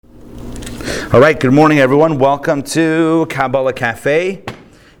All right, good morning, everyone. Welcome to Kabbalah Café.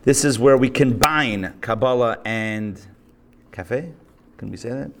 This is where we combine Kabbalah and Café. Can we say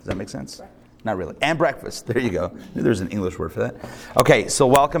that? Does that make sense? Not really. And breakfast. There you go. There's an English word for that. Okay, so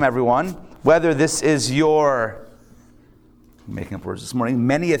welcome, everyone. Whether this is your, I'm making up words this morning,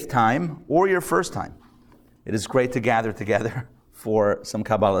 manyth time or your first time, it is great to gather together for some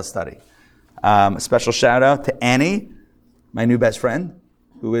Kabbalah study. A special shout out to Annie, my new best friend,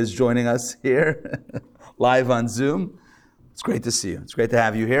 who is joining us here live on Zoom. It's great to see you. It's great to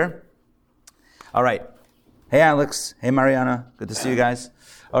have you here. All right. Hey, Alex. Hey, Mariana. Good to see you guys.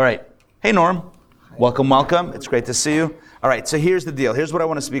 All right. Hey, Norm. Welcome, welcome. It's great to see you. All right. So here's the deal. Here's what I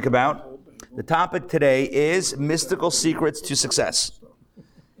want to speak about. The topic today is mystical secrets to success.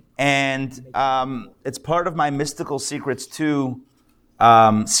 And it's part of my Mystical Secrets 2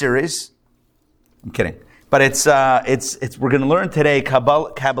 series. I'm kidding. But it's we're going to learn today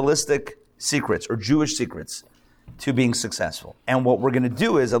Kabbalistic secrets or Jewish secrets to being successful. And what we're going to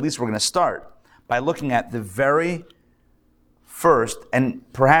do is, at least we're going to start by looking at the very first and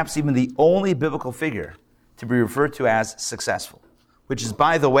perhaps even the only biblical figure to be referred to as successful, which is,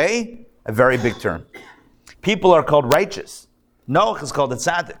 by the way, a very big term. People are called righteous. Noach is called a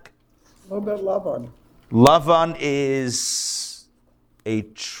tzaddik. What about Lavan? Lavan is a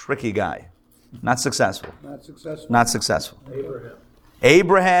tricky guy. Not successful. Not successful.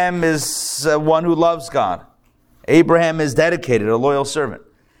 Abraham is one who loves God. Abraham is dedicated, a loyal servant.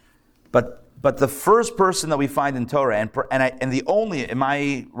 But the first person that we find in Torah, and the only, in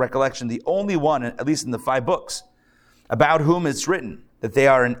my recollection, the only one, at least in the 5 books, about whom it's written that they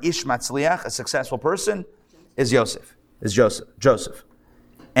are an ish matzliach, a successful person, is Joseph.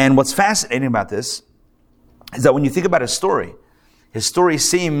 And what's fascinating about this is that when you think about his story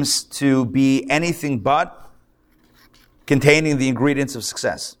seems to be anything but containing the ingredients of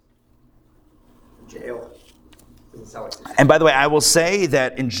success. Jail. And by the way, I will say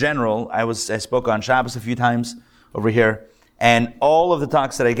that in general, I spoke on Shabbos a few times over here, and all of the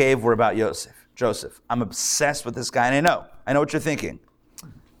talks that I gave were about Joseph. I'm obsessed with this guy, and I know what you're thinking.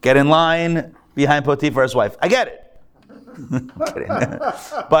 Get in line behind Potiphar's wife. I get it. I'm kidding.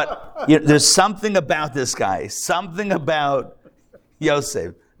 But there's something about this guy, something about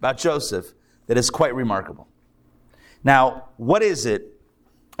Joseph, that is quite remarkable. Now, what is it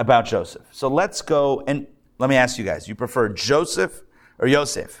about Joseph? So let's go and let me ask you guys, you prefer Joseph or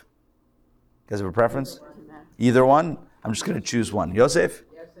Yosef? You guys have a preference? Either one? I'm just going to choose one. Yosef?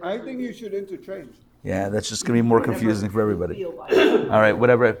 I think you should interchange. Yeah, that's just going to be more confusing for everybody. All right,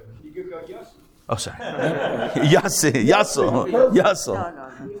 whatever. You could go yes. Oh, sorry. Yassel.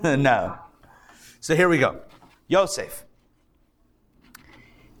 No. So here we go. Yosef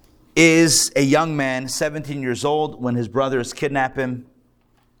is a young man, 17 years old, when his brothers kidnap him.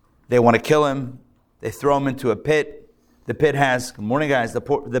 They want to kill him. They throw him into a pit. The pit has, good morning guys,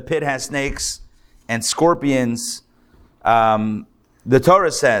 the pit has snakes and scorpions. The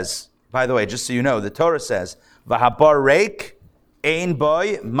Torah says, by the way, just so you know, the Torah says, V'habar reik ein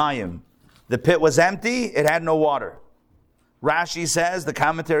boy mayim. The pit was empty, it had no water. Rashi says, the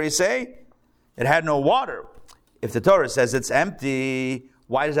commentaries say, it had no water. If the Torah says it's empty,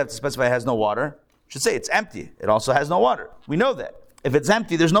 why does it have to specify it has no water? It should say it's empty. It also has no water. We know that. If it's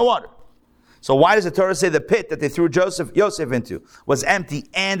empty, there's no water. So why does the Torah say the pit that they threw Yosef into was empty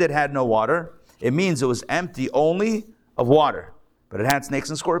and it had no water? It means it was empty only of water, but it had snakes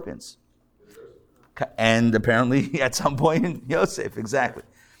and scorpions. And apparently at some point, Yosef, exactly.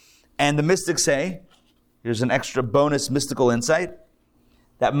 And the mystics say, here's an extra bonus mystical insight,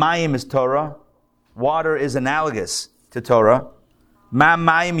 that mayim is Torah, water is analogous to Torah.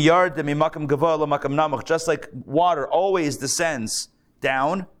 Just like water always descends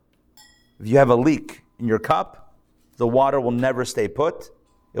down, if you have a leak in your cup, the water will never stay put.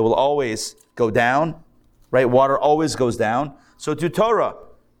 It will always go down, right? Water always goes down. So to Torah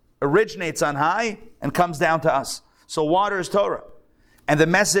originates on high and comes down to us. So water is Torah. And the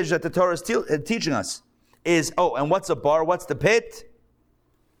message that the Torah is teaching us is, and what's a bar? What's the pit?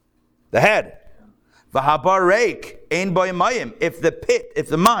 The head. V'habar reik ein boy mayim. If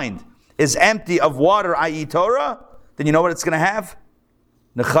the mind is empty of water, i.e. Torah, then you know what it's going to have?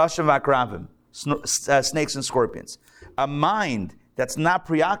 Nechashim v'akravim, snakes and scorpions. A mind that's not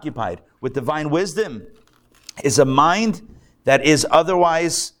preoccupied with divine wisdom is a mind that is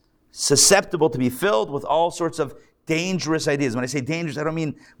otherwise susceptible to be filled with all sorts of dangerous ideas. When I say dangerous, I don't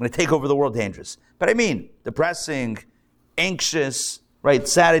mean I'm going to take over the world dangerous. But I mean depressing, anxious, right,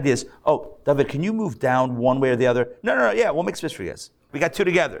 sad ideas. Oh, David, can you move down one way or the other? No, yeah, we'll make space for you guys. We got 2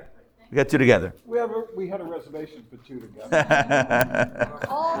 together. We got two together. We had a reservation for two together.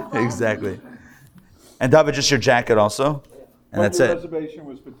 Exactly. And David, just your jacket also. And that's your it. reservation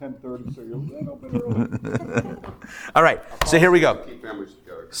was for 10:30, so you're a little bit early. All right. So here we go. Keep families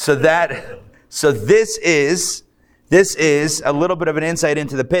together. So this is a little bit of an insight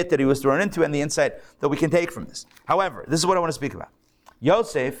into the pit that he was thrown into and the insight that we can take from this. However, this is what I want to speak about.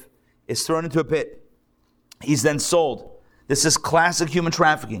 Yosef is thrown into a pit. He's then sold. This is classic human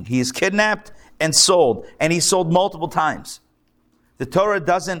trafficking. He is kidnapped and sold, and he's sold multiple times. The Torah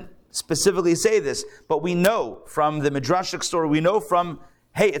doesn't specifically say this, but we know from the Midrashic story, we know from,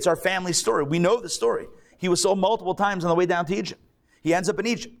 hey, it's our family story. We know the story. He was sold multiple times on the way down to Egypt. He ends up in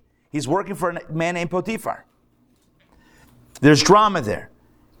Egypt. He's working for a man named Potiphar. There's drama there,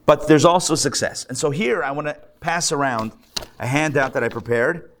 but there's also success. And so here I want to pass around a handout that I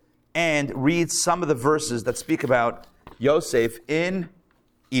prepared and read some of the verses that speak about Yosef in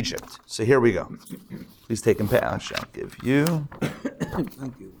Egypt. So here we go. Please take and pass. I shall give you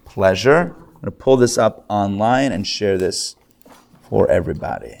pleasure. I'm going to pull this up online and share this for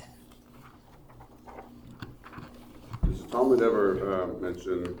everybody. Does the Talmud ever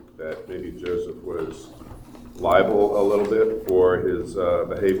mention that maybe Joseph was liable a little bit for his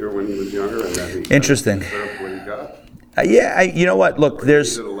behavior when he was younger, and that he Interesting. deserved what he got? You know what? Look, He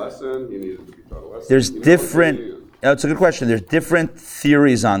there's needed a lesson. He needed to be taught a lesson. there's You know, different. It's a good question. There's different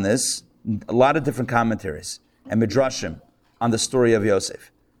theories on this. A lot of different commentaries and midrashim on the story of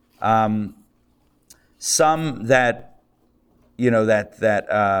Yosef. Some that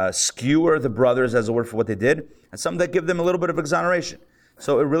skewer the brothers as a word for what they did, and some that give them a little bit of exoneration.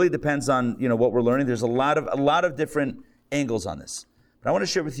 So it really depends on what we're learning. There's a lot of different angles on this. But I want to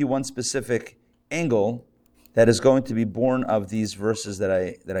share with you one specific angle that is going to be born of these verses that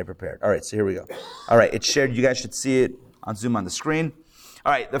I prepared. All right, so here we go. All right, it's shared. You guys should see it on Zoom on the screen.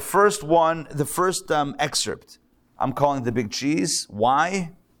 All right, the first excerpt, I'm calling the big cheese.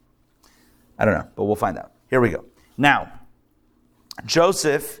 Why? I don't know, but we'll find out. Here we go. Now,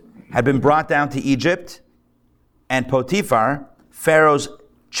 Joseph had been brought down to Egypt, and Potiphar, Pharaoh's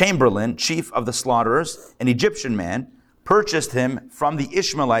chamberlain, chief of the slaughterers, an Egyptian man, purchased him from the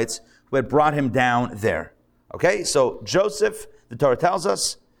Ishmaelites who had brought him down there. Okay, so Joseph, the Torah tells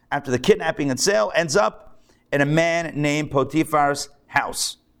us, after the kidnapping and sale, ends up in a man named Potiphar's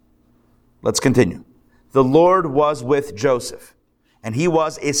house. Let's continue. The Lord was with Joseph, and he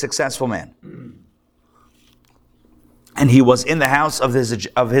was a successful man. And he was in the house of his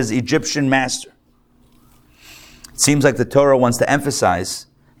Egyptian master. It seems like the Torah wants to emphasize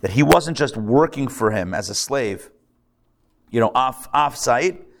that he wasn't just working for him as a slave,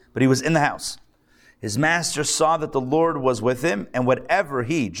 off-site, but he was in the house. His master saw that the Lord was with him, and whatever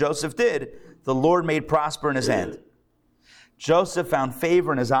Joseph did, the Lord made prosper in his hand. Joseph found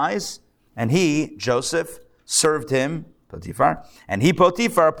favor in his eyes, and Joseph, served him, Potiphar, and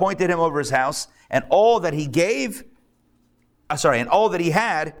Potiphar, appointed him over his house, and all that he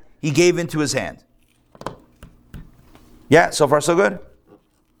had, he gave into his hand. Yeah, so far so good?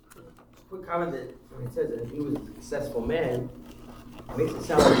 Quick comment that when it says that he was a successful man, it makes it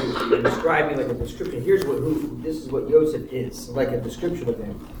sound like you're describing like a description. This is what Yosef is, like a description of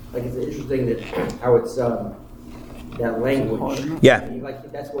him. Like it's interesting that how it's that language. Yeah.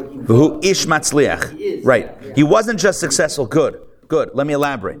 That's what he was. Who ish matzliach. He is. Right. Yeah. He wasn't just successful. Good. Let me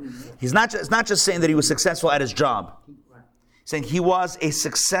elaborate. It's not just saying that he was successful at his job. He's saying he was a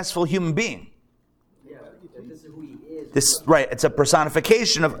successful human being. Yeah. This is who he is. It's a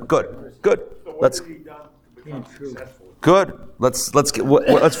personification of good. So what has he done to become successful? Good. Let's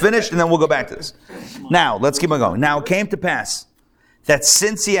finish and then we'll go back to this. Now, let's keep on going. Now it came to pass that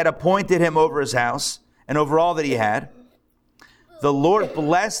since he had appointed him over his house and over all that he had, the Lord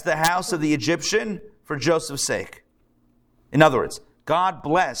blessed the house of the Egyptian for Joseph's sake. In other words, God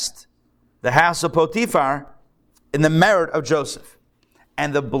blessed the house of Potiphar in the merit of Joseph.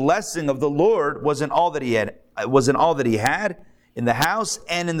 And the blessing of the Lord was in all that he had, in the house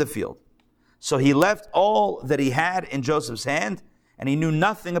and in the field. So he left all that he had in Joseph's hand, and he knew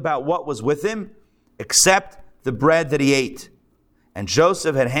nothing about what was with him except the bread that he ate. And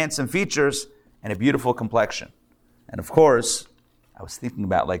Joseph had handsome features and a beautiful complexion. And of course, I was thinking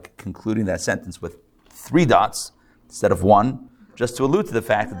about concluding that sentence with 3 dots instead of 1, just to allude to the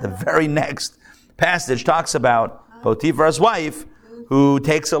fact that the very next passage talks about Potiphar's wife, who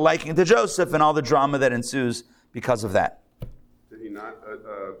takes a liking to Joseph and all the drama that ensues because of that. Did he not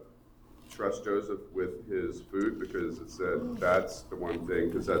trust Joseph with his food, because it said that's the one thing,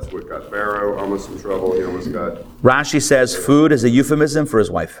 because that's what got Pharaoh almost in trouble. He almost got... Rashi says food is a euphemism for his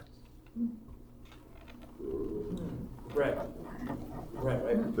wife. Right.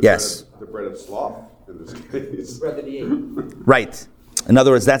 To Yes. The bread of sloth in this case. Bread that he ate. Right. In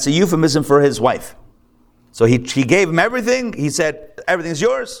other words, that's a euphemism for his wife. So he gave him everything. He said, everything's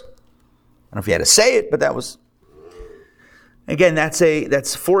yours. I don't know if he had to say it, but that was... Again,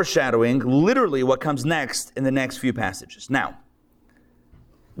 that's foreshadowing literally what comes next in the next few passages. Now,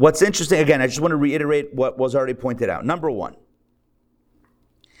 what's interesting, again, I just want to reiterate what was already pointed out. Number one,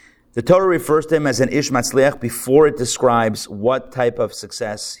 the Torah refers to him as an ish matzliach before it describes what type of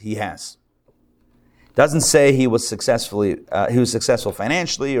success he has. It doesn't say he was successful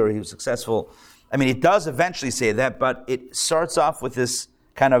financially, or he was successful. I mean, it does eventually say that, but it starts off with this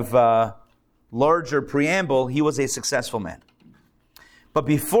kind of larger preamble. He was a successful man. But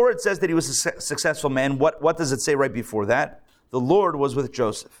before it says that he was a successful man, what does it say right before that? The Lord was with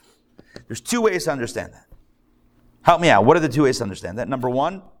Joseph. There's two ways to understand that. Help me out. What are the two ways to understand that? Number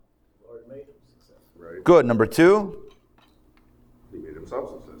one, Lord made him successful. Right. good. Number two, He made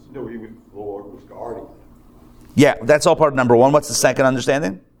himself successful. No, the Lord was guarding. yeah, that's all part of number one. What's the second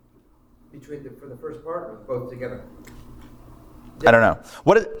understanding? For the first part, or both together? I don't know.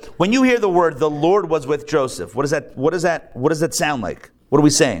 When you hear the word "the Lord was with Joseph," what does that sound like? What are we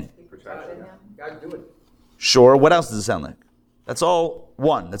saying? Protection. God do it. Sure. What else does it sound like? That's all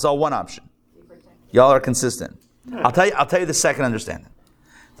one. That's all one option. Y'all are consistent. I'll tell you the second understanding.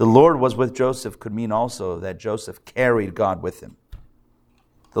 The Lord was with Joseph could mean also that Joseph carried God with him.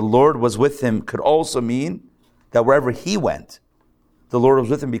 The Lord was with him could also mean that wherever he went, the Lord was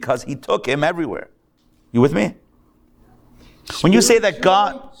with him because he took him everywhere. You with me? When you say that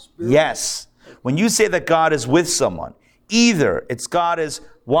God, yes. When you say that God is with someone, either it's God is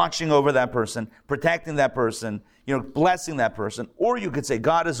watching over that person, protecting that person, blessing that person, or you could say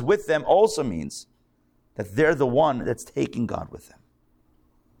God is with them also means that they're the one that's taking God with them.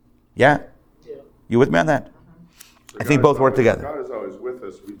 Yeah? You with me on that? I think both work together. God is always with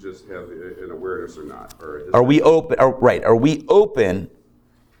us. We just have an awareness or not. Are we open? Are we open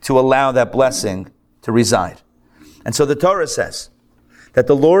to allow that blessing to reside? And so the Torah says that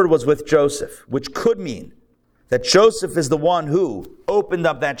the Lord was with Joseph, which could mean that Joseph is the one who opened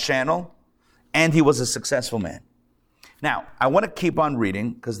up that channel, and he was a successful man. Now, I want to keep on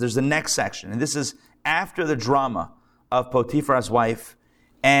reading because there's the next section, and this is after the drama of Potiphar's wife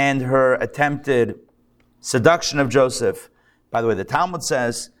and her attempted seduction of Joseph. By the way, the Talmud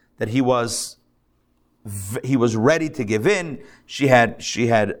says that he was ready to give in. She had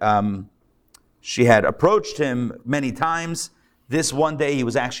approached him many times. This one day he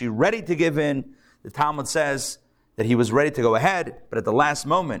was actually ready to give in. The Talmud says that he was ready to go ahead, but at the last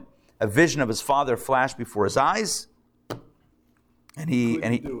moment, a vision of his father flashed before his eyes, and he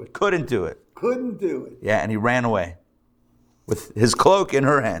couldn't do it. Couldn't do it. Yeah, and he ran away with his cloak in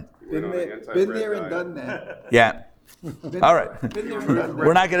her hand. Been there and done that. Yeah. All right. Been there and done that.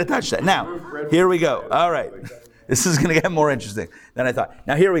 We're not going to touch that. Now, here we go. All right. This is going to get more interesting than I thought.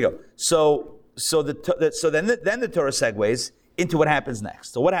 Now, here we go. So then the Torah segues into what happens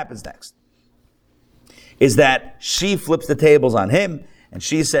next. So what happens next is that she flips the tables on him, and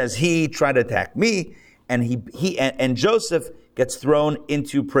she says he tried to attack me, and Joseph gets thrown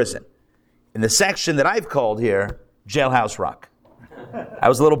into prison. In the section that I've called here, Jailhouse Rock. I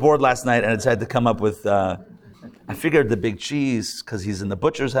was a little bored last night, and I decided to come up with, I figured the big cheese, because he's in the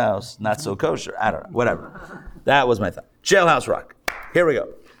butcher's house, not so kosher. I don't know, whatever. That was my thought. Jailhouse Rock. Here we go.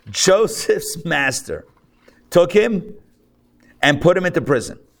 Joseph's master took him and put him into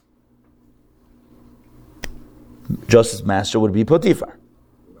prison. Joseph's master would be Potiphar,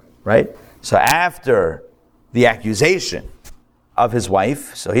 right? So after the accusation of his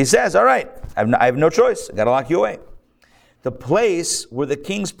wife, so he says, all right, I have no choice. I got to lock you away. The place where the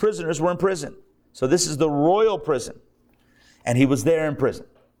king's prisoners were in prison. So this is the royal prison. And he was there in prison.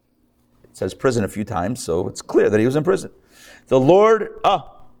 It says prison a few times, so it's clear that he was in prison. The Lord,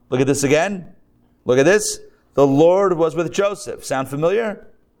 look at this again. Look at this. The Lord was with Joseph. Sound familiar?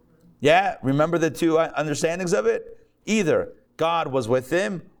 Yeah? Remember the two understandings of it? Either God was with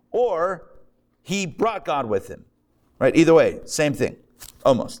him, or he brought God with him. Right? Either way, same thing.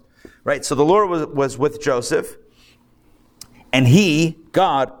 Almost. Right? So the Lord was with Joseph, and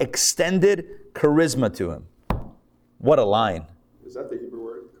God, extended charisma to him. What a line. Is that the Hebrew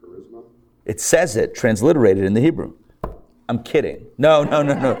word, charisma? It says it, transliterated in the Hebrew. I'm kidding. No.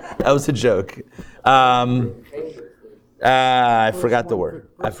 That was a joke. I forgot the word.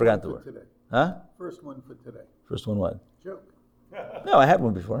 Today. Huh? First one for today. First one what? Joke. No, I had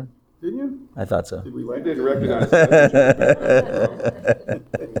one before. Didn't you? I thought so. Did we I like didn't recognize that.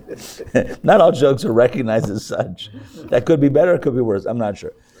 Not all jokes are recognized as such. That could be better, it could be worse. I'm not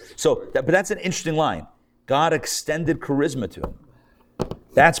sure. But that's an interesting line. God extended charisma to him.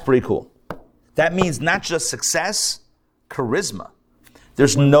 That's pretty cool. That means not just success, charisma.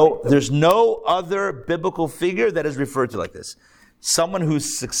 There's no other biblical figure that is referred to like this. Someone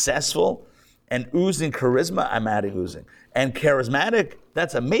who's successful and oozing charisma, I'm adding oozing. And charismatic,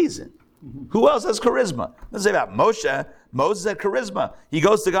 that's amazing. Who else has charisma? Let's say about Moshe. Moses had charisma. He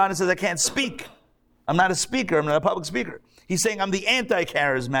goes to God and says, I can't speak. I'm not a speaker. I'm not a public speaker. He's saying, I'm the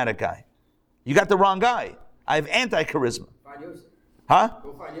anti-charismatic guy. You got the wrong guy. I have anti-charisma. Find Yosef. Huh?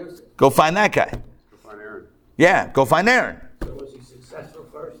 Go find Yosef. Go find that guy. Go find Aaron. Yeah, go find Aaron. So was he successful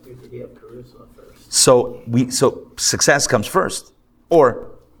first, or did he have charisma first? So success comes first.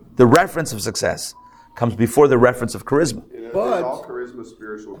 Or the reference of success comes before the reference of charisma. Is But- all charisma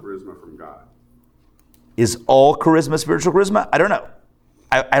spiritual charisma from God? Is all charisma spiritual charisma? I don't know.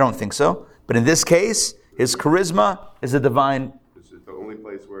 I don't think so. But in this case, his charisma is a divine. Is it the only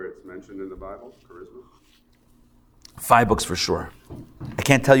place where it's mentioned in the Bible, charisma? 5 books for sure. I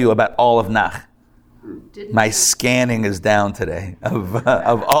can't tell you about all of Nach. My scanning is down today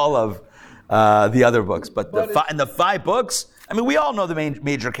of all of the other books. But in the 5 books, I mean, we all know the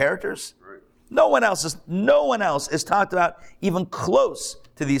major characters. Right. No one else is talked about even close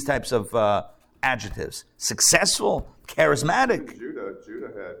to these types of adjectives. Successful, charismatic. Judah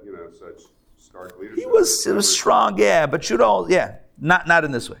had, such stark leadership. It was strong, yeah, but not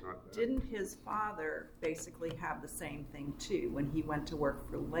in this way. Didn't his father basically have the same thing too when he went to work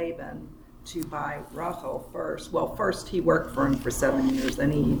for Laban to buy Rachel first? Well, first he worked for him for 7 years,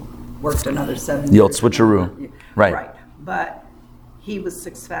 then he worked another 7 years. The old switcheroo. Right. Right. But he was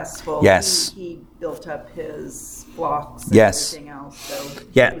successful. Yes. He built up his flocks and Yes. everything else, so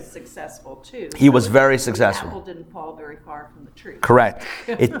Yeah. he was successful too. He was So very the successful. apple didn't fall very far from the tree. Correct.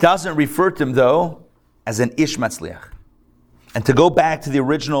 It doesn't refer to him, though, as an ish matzliach. And to go back to the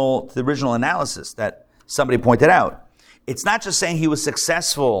original analysis that somebody pointed out, it's not just saying he was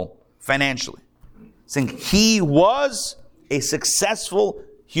successful financially. It's saying he was a successful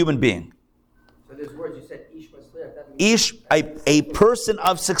human being. So there's words you said, Ish Matzliach. That means Ish, a person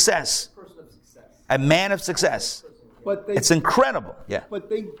of success. person of success. A man of success. But they, It's incredible. Yeah. but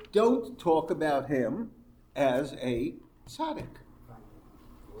they don't talk about him as a tzaddik.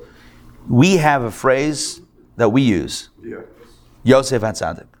 We have a phrase that we use. Yeah. Yosef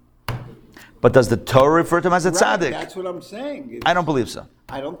HaTzadik. But does the Torah refer to him as a Right, tzaddik? that's what I'm saying. I don't believe so.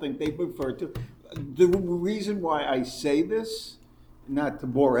 I don't think they refer to. The reason why I say this, not to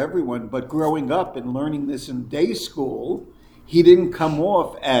bore everyone, but growing up and learning this in day school, he didn't come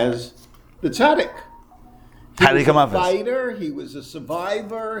off as the tzaddik. How did he come off He was as? a fighter. He was a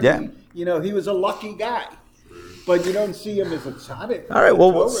survivor. Yeah. He was a lucky guy. But you don't see him as a tzaddik. All right.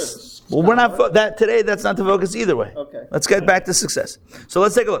 Well, Torah we're not scholar. that today. That's not the focus either way. Okay. Let's get back to success. So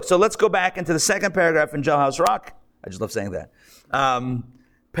let's take a look. So let's go back into the second paragraph in Jailhouse Rock. I just love saying that.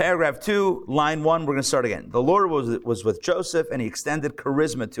 Paragraph 2, line 1. We're going to start again. The Lord was with Joseph, and he extended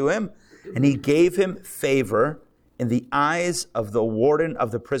charisma to him, and he gave him favor in the eyes of the warden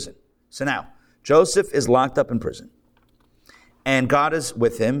of the prison. So now Joseph is locked up in prison, and God is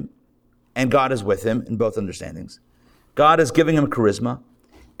with him. And God is with him in both understandings. God is giving him charisma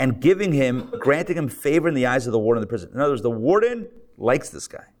and granting him favor in the eyes of the warden of the prison. In other words, the warden likes this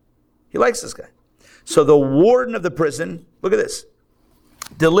guy. He likes this guy. So the warden of the prison, look at this,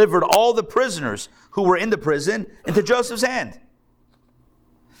 delivered all the prisoners who were in the prison into Joseph's hand.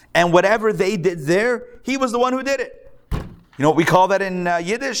 And whatever they did there, he was the one who did it. You know what we call that in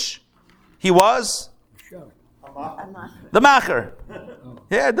Yiddish? He was the macher.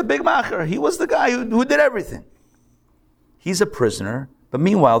 Yeah, the big macher. He was the guy who did everything. He's a prisoner, but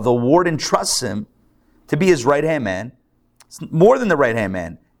meanwhile, the warden trusts him to be his right-hand man. It's more than the right-hand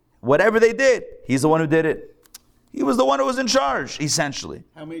man. Whatever they did, he's the one who did it. He was the one who was in charge, essentially.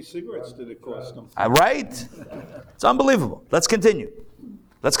 How many cigarettes did it cost him? Right? It's unbelievable. Let's continue.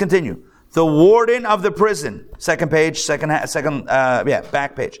 The warden of the prison, second page,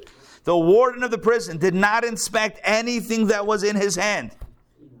 back page. The warden of the prison did not inspect anything that was in his hand,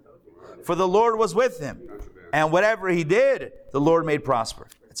 for the Lord was with him. And whatever he did, the Lord made prosper.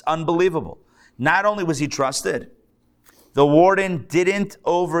 It's unbelievable. Not only was he trusted, the warden didn't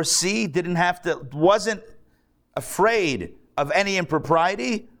oversee, wasn't afraid of any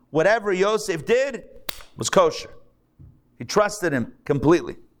impropriety. Whatever Yosef did was kosher. He trusted him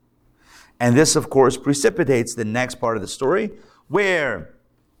completely. And this, of course, precipitates the next part of the story, where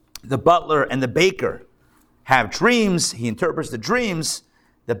the butler and the baker have dreams. He interprets the dreams.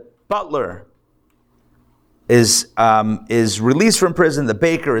 The butler is released from prison. The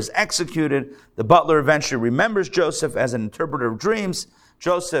baker is executed. The butler eventually remembers Joseph as an interpreter of dreams.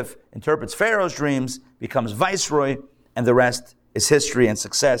 Joseph interprets Pharaoh's dreams, becomes viceroy, and the rest is history, and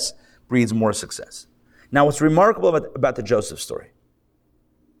success breeds more success. Now, what's remarkable about the Joseph story,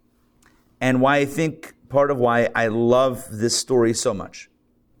 and why I think part of why I love this story so much,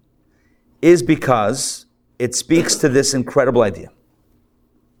 is because it speaks to this incredible idea,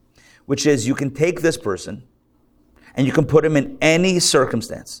 which is you can take this person and you can put him in any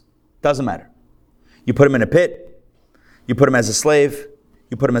circumstance. Doesn't matter. You put him in a pit, you put him as a slave,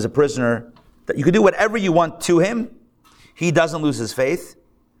 you put him as a prisoner. You can do whatever you want to him. He doesn't lose his faith.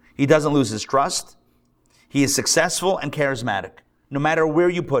 He doesn't lose his trust. He is successful and charismatic, no matter where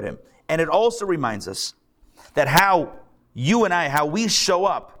you put him. And it also reminds us that how you and I, how we show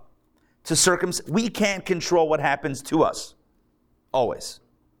up to we can't control what happens to us. Always.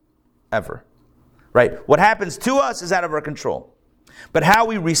 Ever. Right? What happens to us is out of our control. But how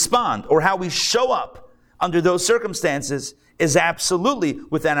we respond or how we show up under those circumstances is absolutely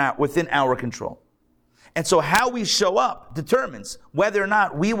within our control. And so how we show up determines whether or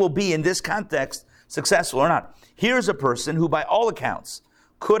not we will be, in this context, successful or not. Here's a person who, by all accounts,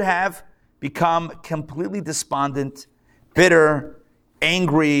 could have become completely despondent, bitter,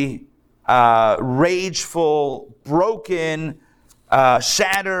 angry, rageful, broken,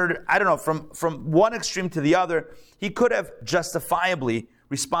 shattered. I don't know, from one extreme to the other. He could have justifiably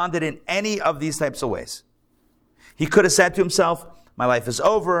responded in any of these types of ways. He could have said to himself, my life is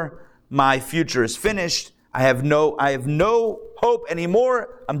over, my future is finished, I have no hope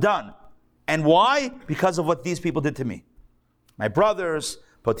anymore, I'm done. And why? Because of what these people did to me. My brothers,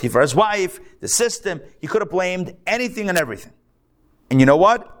 Potiphar's wife, the system. He could have blamed anything and everything. And you know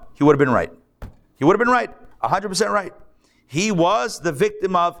what? He would have been right. He would have been right, 100% right. He was the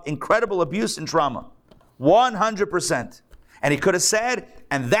victim of incredible abuse and trauma, 100%. And he could have said,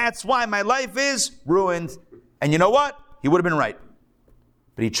 and that's why my life is ruined. And you know what? He would have been right.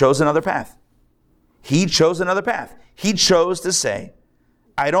 But he chose another path. He chose another path. He chose to say,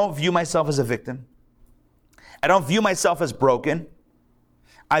 I don't view myself as a victim. I don't view myself as broken.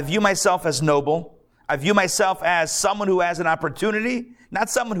 I view myself as noble. I view myself as someone who has an opportunity, not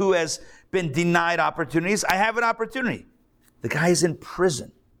someone who has been denied opportunities. I have an opportunity. The guy is in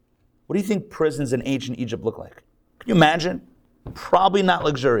prison. What do you think prisons in ancient Egypt look like? Can you imagine? Probably not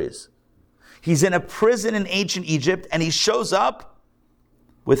luxurious. He's in a prison in ancient Egypt, and he shows up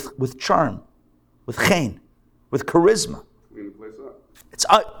with charm, with chen, with charisma. Clean the place up. It's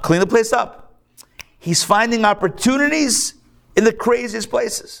clean the place up. He's finding opportunities in the craziest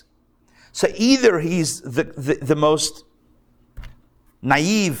places. So either he's the most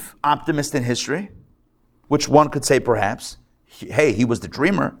naive optimist in history, which one could say perhaps, hey, he was the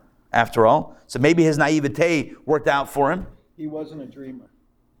dreamer after all. So maybe his naivete worked out for him. He wasn't a dreamer.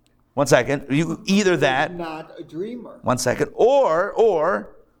 One second. Either that. Not a dreamer. One second.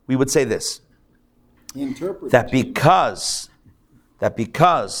 Or we would say this. He interpreted That because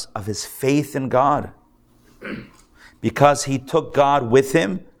of his faith in God, because he took God with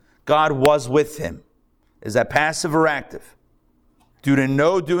him, God was with him. Is that passive or active? Due to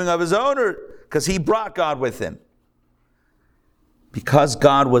no doing of his own, or because he brought God with him? Because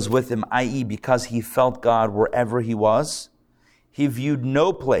God was with him, i.e., because he felt God wherever he was, he viewed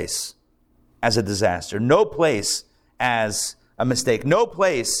no place as a disaster, no place as a mistake, no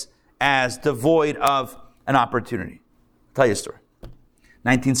place as devoid of an opportunity. I'll tell you a story.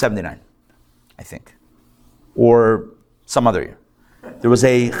 1979, I think, or some other year. There was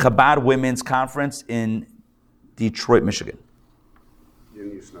a Chabad women's conference in Detroit, Michigan.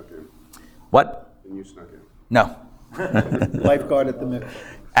 And you snuck in. What? And you snuck in. No. lifeguard at the mikveh.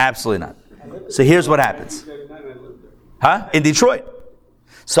 Absolutely not. So here's what happens. Huh? In Detroit.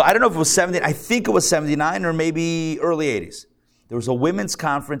 So I don't know if it was 70, I think it was 79 or maybe early 80s. There was a women's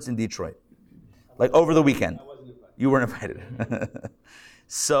conference in Detroit. Like over the weekend. You weren't invited.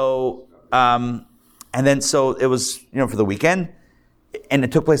 So it was, for the weekend, and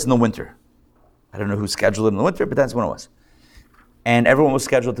it took place in the winter. I don't know who scheduled it in the winter, but that's when it was. And everyone was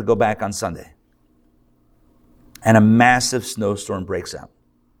scheduled to go back on Sunday. And a massive snowstorm breaks out.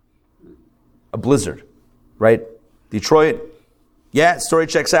 A blizzard, right? Detroit, yeah, story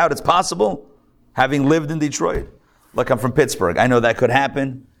checks out. It's possible, having lived in Detroit. Look, I'm from Pittsburgh. I know that could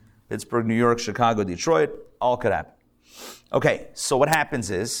happen. Pittsburgh, New York, Chicago, Detroit, all could happen. Okay, so what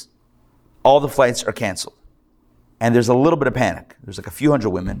happens is all the flights are canceled. And there's a little bit of panic. There's like a few hundred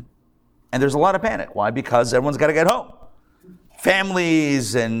women. And there's a lot of panic. Why? Because everyone's got to get home.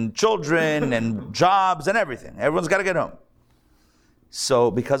 Families and children and jobs and everything. Everyone's got to get home.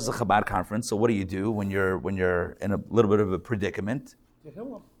 So because it's a Chabad conference, so what do you do when you're in a little bit of a predicament?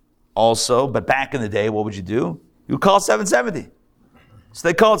 Also, but back in the day, what would you do? You would call 770. So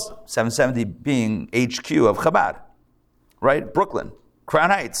they called 770 being HQ of Chabad. right? Brooklyn, Crown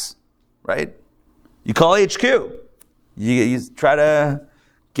Heights, right? You call HQ. You try to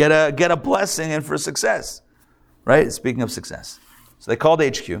get a blessing and for success, right? Speaking of success. So they called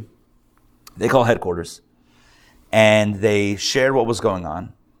HQ. They called headquarters. And they shared what was going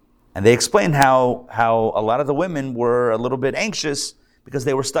on. And they explained how a lot of the women were a little bit anxious because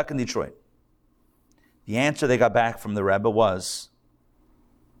they were stuck in Detroit. The answer they got back from the Rebbe was,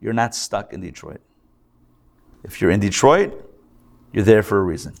 you're not stuck in Detroit. If you're in Detroit, you're there for a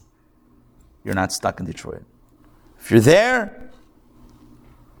reason. You're not stuck in Detroit. If you're there,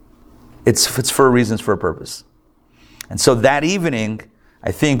 it's for a reason, it's for a purpose. And so that evening,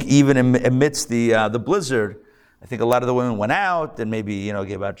 I think even amidst the blizzard, I think a lot of the women went out and maybe,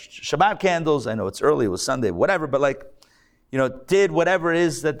 gave out Shabbat candles. I know it's early, it was Sunday, whatever, but did whatever it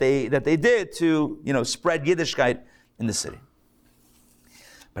is that they did to, spread Yiddishkeit in the city.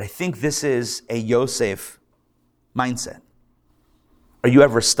 But I think this is a Yosef mindset. Are you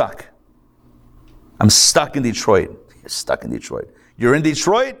ever stuck? I'm stuck in Detroit. You're stuck in Detroit. You're in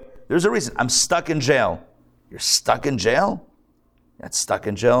Detroit? There's a reason. I'm stuck in jail. You're stuck in jail? You're not stuck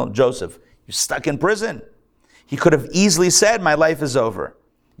in jail. Joseph, you're stuck in prison. He could have easily said, my life is over.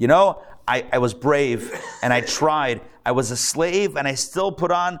 I was brave and I tried. I was a slave and I still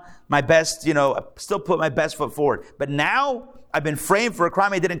put on my best, still put my best foot forward. But now I've been framed for a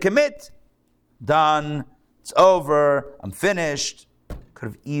crime I didn't commit. Done. It's over. I'm finished. Could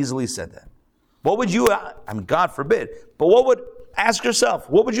have easily said that. What would you, God forbid, but ask yourself,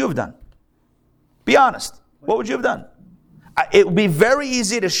 what would you have done? Be honest. What would you have done? It would be very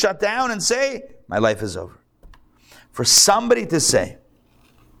easy to shut down and say, my life is over. For somebody to say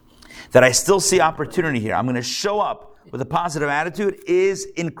that I still see opportunity here, I'm going to show up with a positive attitude, is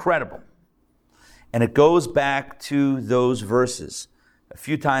incredible. And it goes back to those verses a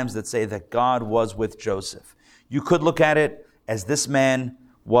few times that say that God was with Joseph. You could look at it as this man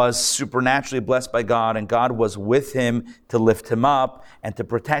was supernaturally blessed by God, and God was with him to lift him up and to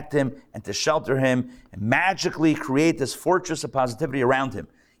protect him and to shelter him and magically create this fortress of positivity around him.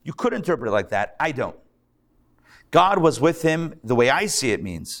 You could interpret it like that. I don't. God was with him, the way I see it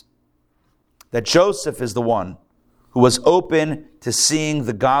means that Joseph is the one who was open to seeing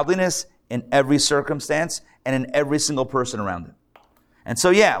the godliness in every circumstance and in every single person around him. And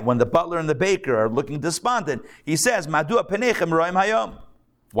so when the butler and the baker are looking despondent, he says, Madua penechem roim hayom.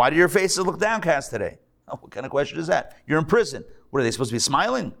 Why do your faces look downcast today? Oh, what kind of question is that? You're in prison. What, are they supposed to be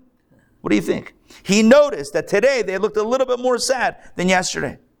smiling? What do you think? He noticed that today they looked a little bit more sad than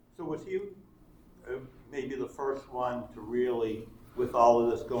yesterday. So was he maybe the first one to really, with all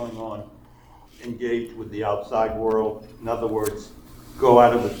of this going on, engage with the outside world? In other words, go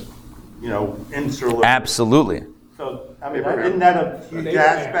out of his, insular. Absolutely. So, isn't that a huge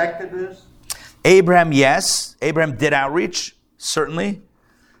aspect of this? Abraham, yes. Abraham did outreach, certainly.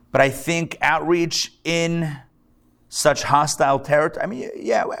 But I think outreach in such hostile territory,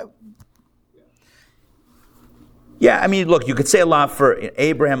 look, you could say a lot for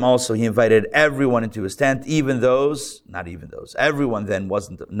Abraham also. He invited everyone into his tent, everyone then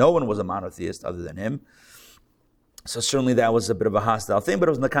no one was a monotheist other than him. So certainly that was a bit of a hostile thing, but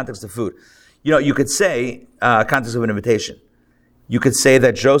it was in the context of food. You could say, context of an invitation. You could say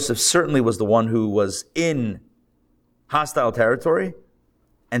that Joseph certainly was the one who was in hostile territory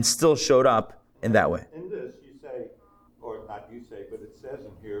and still showed up in that way. In this, you say, or not you say, but it says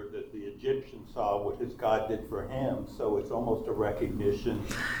in here that the Egyptian saw what his God did for him, so it's almost a recognition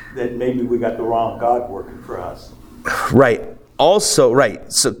that maybe we got the wrong God working for us. Right. Also,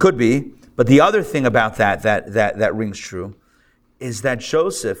 right. So it could be. But the other thing about that rings true is that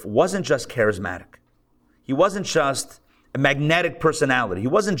Joseph wasn't just charismatic. He wasn't just a magnetic personality. He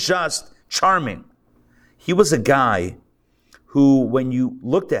wasn't just charming. He was a guy who, when you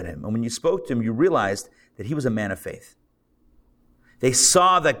looked at him and when you spoke to him, you realized that he was a man of faith. They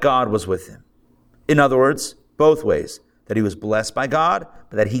saw that God was with him. In other words, both ways, that he was blessed by God,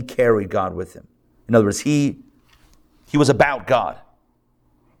 but that he carried God with him. In other words, he was about God.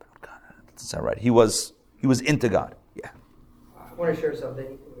 That's not right. He was into God. Yeah. I want to share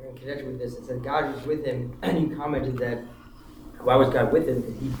something in connection with this. It said God was with him, and you commented that why was God with him?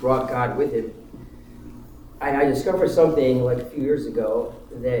 Because he brought God with him. And I discovered something like a few years ago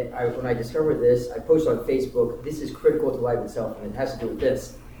that when I discovered this, I posted on Facebook, this is critical to life itself, and it has to do with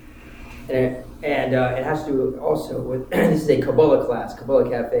this. And it has to do also with, this is a Kabbalah class, Kabbalah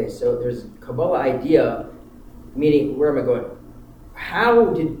Café. So there's Kabbalah idea, meaning, where am I going?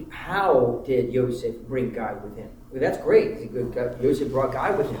 How did Yosef bring God with him? Well, that's great. He's a good guy. Yosef brought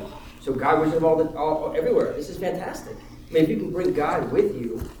God with him. So God was involved everywhere. This is fantastic. I mean, if you can bring God with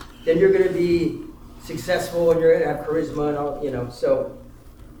you, then you're going to be successful and you're going to have charisma and all, so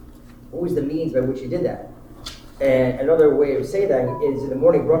what was the means by which you did that? And another way of saying that is in the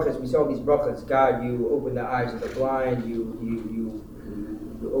morning brachas, we saw these brachas. God, you open the eyes of the blind, you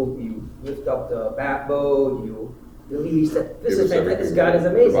lift up the backbone, you release that. This is fantastic. This God is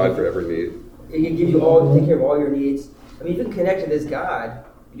amazing. Provide for every need. He can give you all, take care of all your needs. I mean, if you can connect to this God,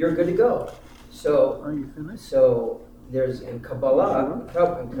 you're good to go. So, there's in Kabbalah,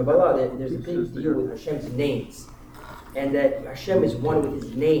 there's a big deal with Hashem's names, and that Hashem is one with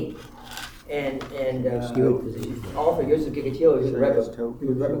His name. And the author Yosef Gigatil, who's the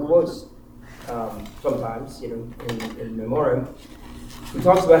Rebbe quotes sometimes, in Memoriam. He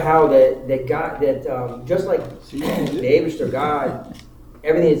talks about how that God, just like the Eibishter God,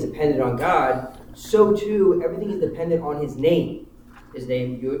 everything is dependent on God. So too, everything is dependent on His name. His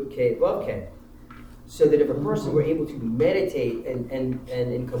name Yud Kei Vav Kei. So that if a person were able to meditate, and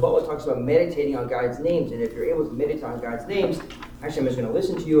in Kabbalah it talks about meditating on God's names, and if you're able to meditate on God's names, Hashem is going to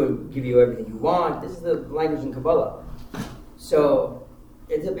listen to you and give you everything you want. This is the language in Kabbalah. So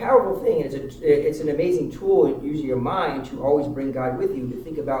it's a powerful thing, and it's an amazing tool in using your mind to always bring God with you, to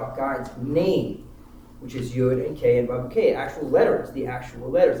think about God's name, which is Yud and K and Vav K, actual letters, the actual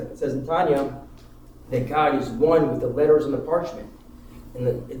letters. Like it says in Tanya, that God is one with the letters on the parchment.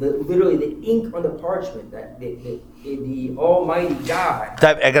 And literally the ink on the parchment, that the Almighty God.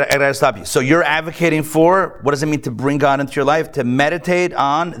 I gotta stop you. So you're advocating for, what does it mean to bring God into your life? To meditate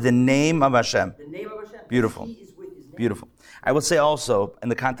on the name of Hashem. The name of Hashem. Beautiful. He is with His name. Beautiful. I would say also, in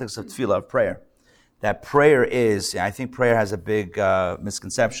the context of tefillah, of prayer, that prayer is, I think prayer has a big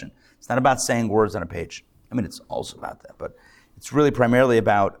misconception. It's not about saying words on a page. I mean, it's also about that, but it's really primarily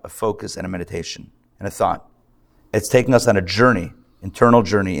about a focus and a meditation and a thought. It's taking us on a journey, internal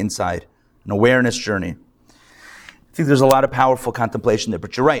journey inside, an awareness journey. I think there's a lot of powerful contemplation there,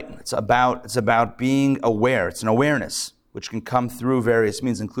 but you're right. It's about being aware. It's an awareness which can come through various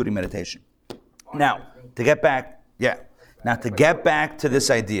means, including meditation. Now, to get back to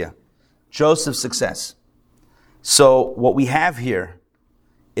this idea, Joseph's success. So what we have here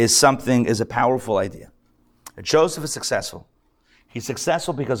is a powerful idea. Joseph is successful. He's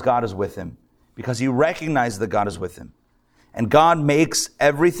successful because God is with him, because he recognizes that God is with him. And God makes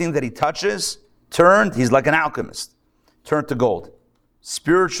everything that he touches he's like an alchemist, turned to gold.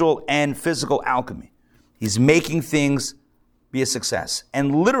 Spiritual and physical alchemy. He's making things be a success.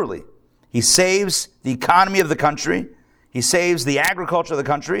 And literally, he saves the economy of the country. He saves the agriculture of the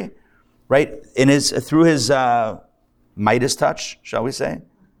country, right? Through his Midas touch, shall we say,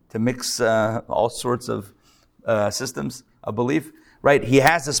 to mix all sorts of systems of belief, right? He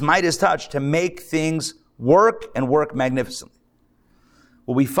has this Midas touch to make things work and work magnificently.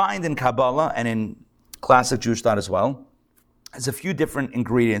 What we find in Kabbalah and in classic Jewish thought as well is a few different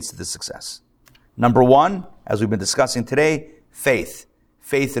ingredients to this success. Number one, as we've been discussing today, faith.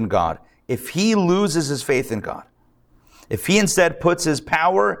 Faith in God. If he loses his faith in God, if he instead puts his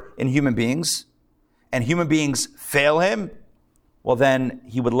power in human beings, and human beings fail him, well then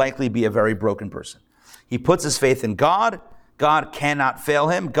he would likely be a very broken person. He puts his faith in God. God cannot fail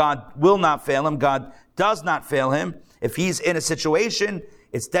him. God will not fail him. God does not fail him. If he's in a situation,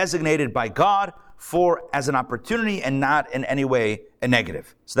 it's designated by God as an opportunity and not in any way a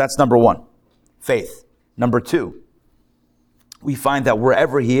negative. So that's number one, faith. Number two, we find that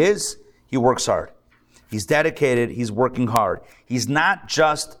wherever he is, he works hard. He's dedicated, he's working hard. He's not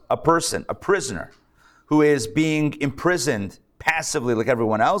just a prisoner, who is being imprisoned passively like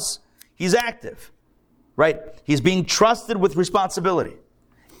everyone else. He's active, right? He's being trusted with responsibility.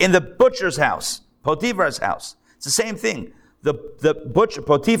 In the butcher's house, Potiphar's house, it's the same thing. The butcher,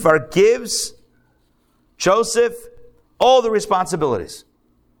 Potiphar, gives Joseph all the responsibilities.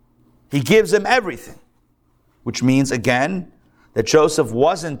 He gives him everything, which means, again, that Joseph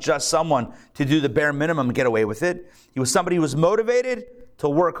wasn't just someone to do the bare minimum and get away with it. He was somebody who was motivated to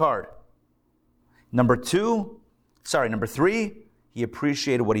work hard. Number three, he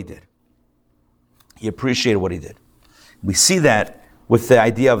appreciated what he did. He appreciated what he did. We see that with the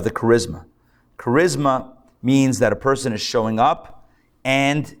idea of the charisma. Charisma means that a person is showing up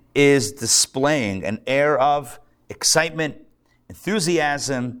and is displaying an air of excitement,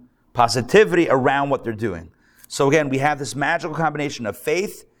 enthusiasm, positivity around what they're doing. So again, we have this magical combination of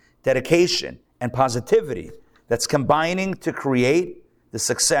faith, dedication, and positivity that's combining to create the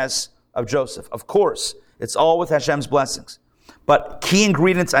success of Joseph. Of course, it's all with Hashem's blessings. But key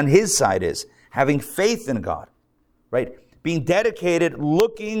ingredients on his side is having faith in God, right? Being dedicated,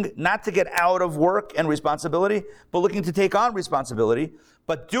 looking not to get out of work and responsibility, but looking to take on responsibility,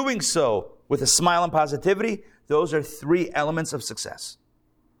 but doing so with a smile and positivity. Those are three elements of success.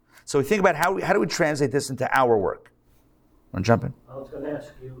 So we think about how do we translate this into our work? Want to jump in? I was going to ask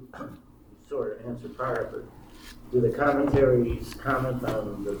you, sort of answer prior, but do the commentaries comment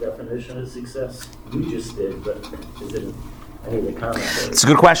on the definition of success? You just did, but is it any of the commentaries? It's a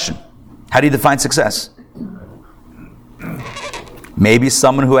good question. How do you define success? Maybe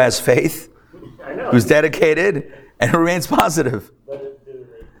someone who has faith, who's dedicated, and who remains positive.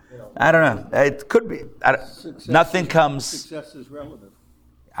 I don't know. It could be. Nothing comes. Success is relative.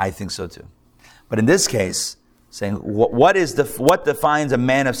 I think so too. But in this case, saying what defines a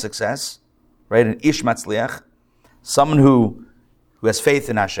man of success, right? An ish matzliach, someone who has faith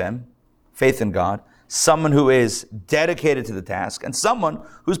in Hashem, faith in God, someone who is dedicated to the task, and someone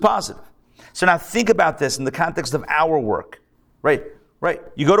who's positive. So now think about this in the context of our work, right? Right.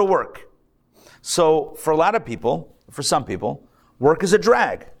 You go to work. So for a lot of people, for some people, work is a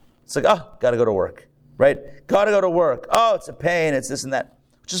drag. It's like, oh, got to go to work, right? Got to go to work. Oh, it's a pain. It's this and that,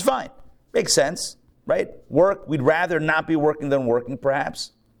 which is fine. Makes sense, right? Work, we'd rather not be working than working,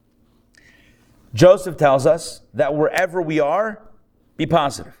 perhaps. Joseph tells us that wherever we are, be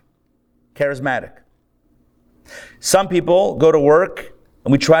positive, charismatic. Some people go to work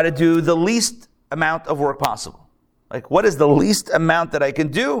and we try to do the least amount of work possible. Like, what is the least amount that I can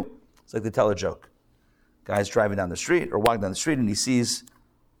do? It's like they tell a joke. Guy's driving down the street or walking down the street and he sees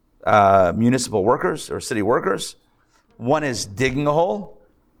municipal workers or city workers. One is digging a hole.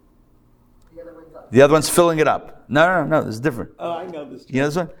 The other one's filling it up. No, this is different. Oh, I know this. You know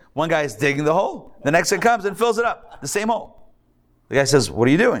this one? One guy is digging the hole. The next guy comes and fills it up. The same hole. The guy says, what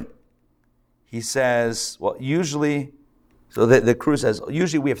are you doing? He says, well, usually, so the crew says,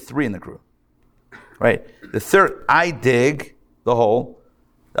 usually we have 3 in the crew. Right? The third, I dig the hole.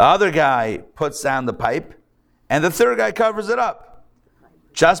 The other guy puts down the pipe. And the third guy covers it up.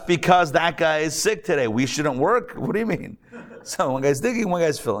 Just because that guy is sick today, we shouldn't work? What do you mean? So one guy's digging, one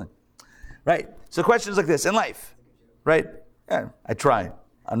guy's filling. Right? So questions like this in life. Right? Yeah, I try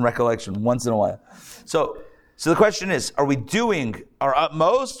on recollection once in a while. So the question is, are we doing our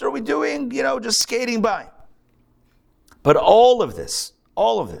utmost or are we doing, just skating by? But all of this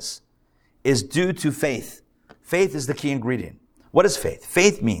is due to faith. Faith is the key ingredient. What is faith?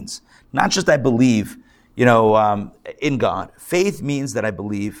 Faith means not just I believe, in God. Faith means that I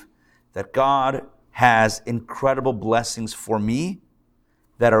believe that God has incredible blessings for me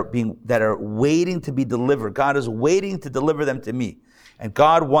that are waiting to be delivered. God is waiting to deliver them to me. And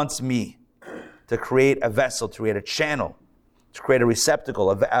God wants me to create a vessel, to create a channel, to create a receptacle,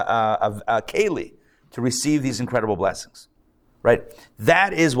 a keli, to receive these incredible blessings. Right?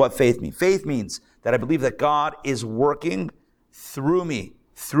 That is what faith means. Faith means that I believe that God is working through me,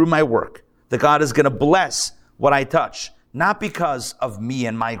 through my work. That God is going to bless what I touch. Not because of me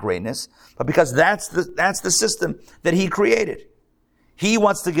and my greatness, but because that's the system that He created. He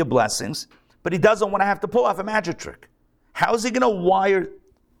wants to give blessings, but He doesn't want to have to pull off a magic trick. How's He going to wire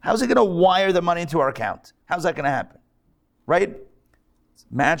the money into our account? How's that going to happen? Right?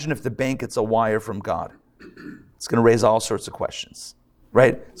 Imagine if the bank gets a wire from God. It's going to raise all sorts of questions.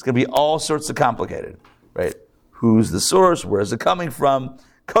 Right? It's going to be all sorts of complicated. Right? Who's the source? Where is it coming from?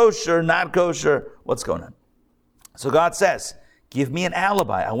 Kosher, not kosher? What's going on? So God says, give me an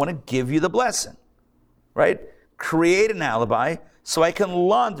alibi. I want to give you the blessing. Right? Create an alibi so I can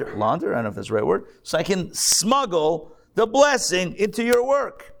launder, I don't know if that's the right word, so I can smuggle the blessing into your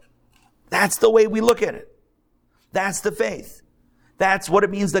work. That's the way we look at it. That's the faith. That's what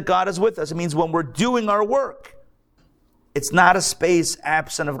it means that God is with us. It means when we're doing our work, it's not a space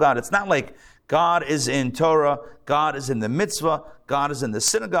absent of God. It's not like God is in Torah, God is in the mitzvah, God is in the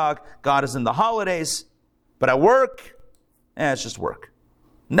synagogue, God is in the holidays, but at work, it's just work.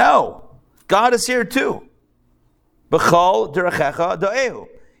 No, God is here too. B'chol derechecha do'ehu.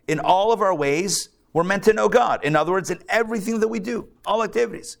 In all of our ways, we're meant to know God. In other words, in everything that we do, all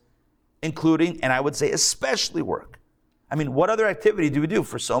activities, including, and I would say especially work. I mean, what other activity do we do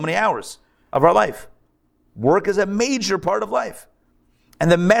for so many hours of our life? Work is a major part of life.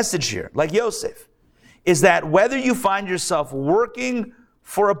 And the message here, like Yosef, is that whether you find yourself working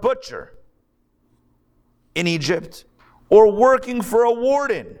for a butcher in Egypt or working for a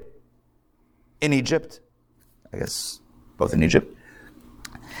warden in Egypt, I guess both in Egypt,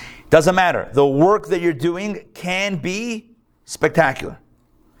 doesn't matter. The work that you're doing can be spectacular.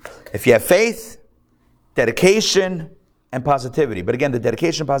 If you have faith, dedication, and positivity. But again, the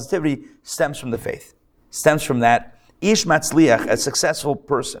dedication and positivity stems from the faith. Stems from that ish matzliach, a successful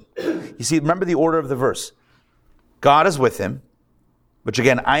person. You see, remember the order of the verse. God is with him, which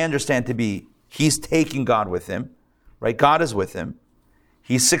again, I understand to be, he's taking God with him, right? God is with him.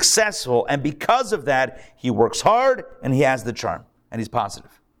 He's successful, and because of that, he works hard, and he has the charm, and he's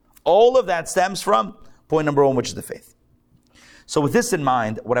positive. All of that stems from point number one, which is the faith. So with this in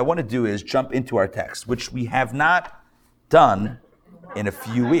mind, what I want to do is jump into our text, which we have not done in a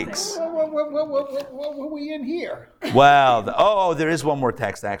few weeks. What were we in here? Well, there is one more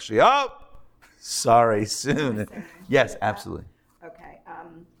text actually. Oh, sorry, soon. Yes, absolutely. Okay.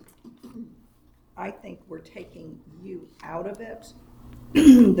 I think we're taking you out of it.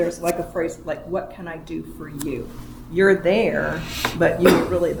 There's like a phrase like, what can I do for you? You're there, but you're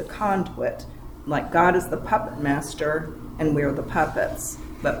really the conduit. Like God is the puppet master and we're the puppets.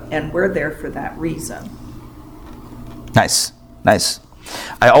 And we're there for that reason. Nice.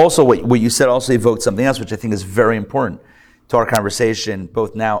 I also, what you said also evoked something else, which I think is very important to our conversation,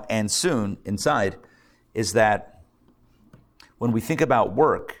 both now and soon inside, is that when we think about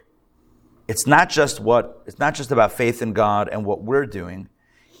work, it's not just about faith in God and what we're doing,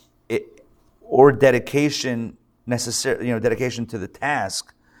 or dedication dedication to the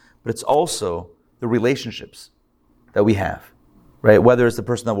task, but it's also the relationships that we have, right? Whether it's the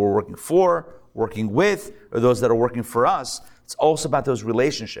person that we're working for, working with, or those that are working for us, it's also about those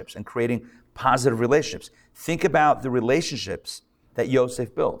relationships and creating positive relationships. Think about the relationships that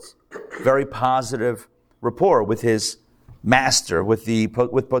Yosef builds. Very positive rapport with his master, with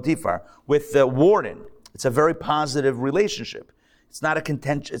Potiphar, with the warden. It's a very positive relationship. It's not a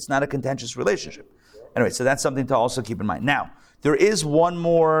contentious relationship. Anyway, so that's something to also keep in mind. Now, there is one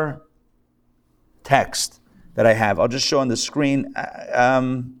more text that I have. I'll just show on the screen.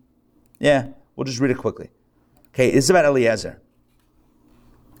 We'll just read it quickly. Okay, it's about Eliezer.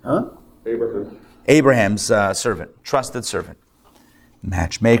 Huh? Abraham's servant, trusted servant.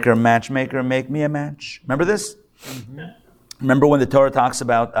 Matchmaker, make me a match. Remember this? Mm-hmm. Remember when the Torah talks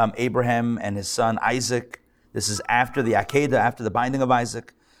about Abraham and his son Isaac? This is after the Akedah, after the binding of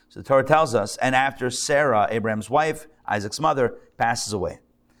Isaac. So the Torah tells us, and after Sarah, Abraham's wife, Isaac's mother, passes away.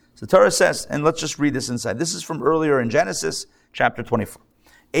 So the Torah says, and let's just read this inside. This is from earlier in Genesis, chapter 24.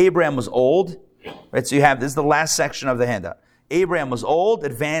 Abraham was old, right? So this is the last section of the handout. Abraham was old,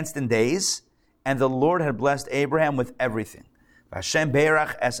 advanced in days, and the Lord had blessed Abraham with everything. Hashem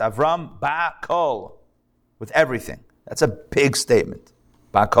berach es Avram ba'kol, with everything. That's a big statement.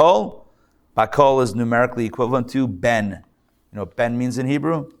 Ba'kol is numerically equivalent to ben. You know what ben means in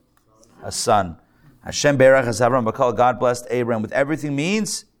Hebrew? A son. Hashem berach es Avram ba'kol, God blessed Abraham with everything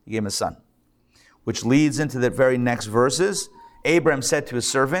means he gave him a son. Which leads into the very next verses. Abraham said to his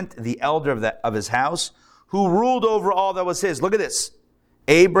servant, the elder of his house, who ruled over all that was his. Look at this.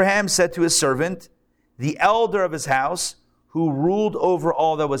 Abraham said to his servant, the elder of his house, who ruled over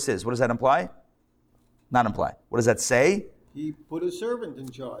all that was his. What does that imply? Not imply. What does that say? He put a servant in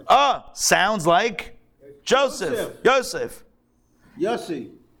charge. Sounds like Joseph. Yosef.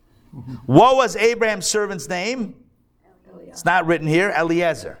 Yossi. What was Abraham's servant's name? It's not written here.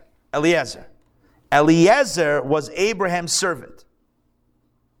 Eliezer. Eliezer was Abraham's servant.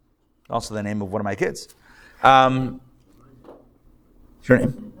 Also the name of one of my kids. What's your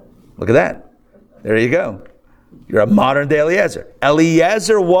name? Look at that. There you go. You're a modern day Eliezer.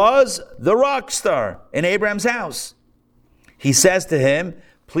 Eliezer was the rock star in Abraham's house. He says to him,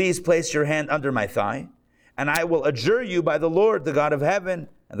 please place your hand under my thigh, and I will adjure you by the Lord, the God of heaven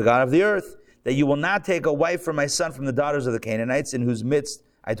and the God of the earth, that you will not take a wife for my son from the daughters of the Canaanites in whose midst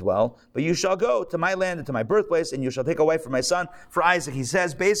I dwell, but you shall go to my land and to my birthplace, and you shall take a wife for my son, for Isaac. He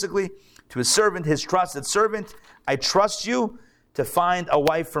says basically to his servant, his trusted servant, I trust you to find a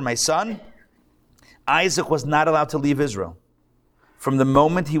wife for my son. Isaac was not allowed to leave Israel. From the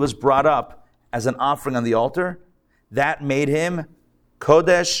moment he was brought up as an offering on the altar, that made him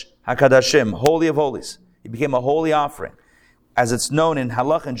Kodesh HaKadashim, Holy of Holies. He became a holy offering. As it's known in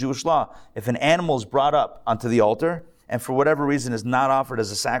Halach and Jewish law, if an animal is brought up onto the altar, and for whatever reason is not offered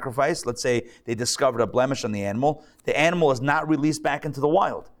as a sacrifice, let's say they discovered a blemish on the animal is not released back into the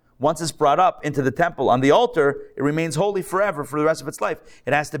wild. Once it's brought up into the temple on the altar, it remains holy forever for the rest of its life.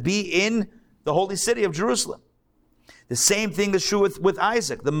 It has to be in the holy city of Jerusalem. The same thing is true with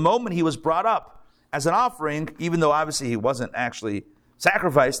Isaac. The moment he was brought up as an offering, even though obviously he wasn't actually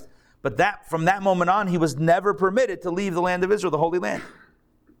sacrificed, but from that moment on, he was never permitted to leave the land of Israel, the Holy Land,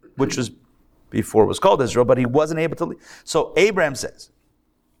 which was before it was called Israel, but he wasn't able to leave. So Abraham says,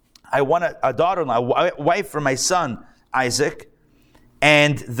 I want a daughter-in-law, a wife for my son Isaac,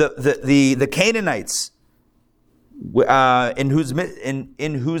 and the Canaanites in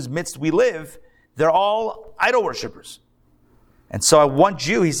whose midst we live, they're all idol worshippers. And so I want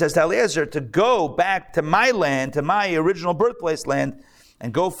you, he says to Eliezer, to go back to my land, to my original birthplace land,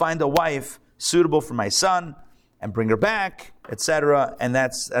 and go find a wife suitable for my son, and bring her back, etc. And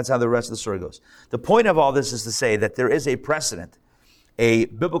that's how the rest of the story goes. The point of all this is to say that there is a precedent a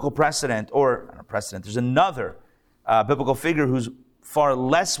biblical precedent, or not a precedent, there's another biblical figure who's far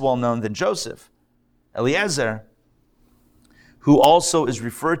less well known than Joseph, Eliezer, who also is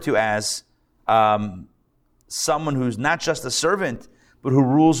referred to as someone who's not just a servant, but who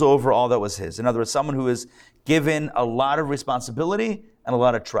rules over all that was his. In other words, someone who is given a lot of responsibility and a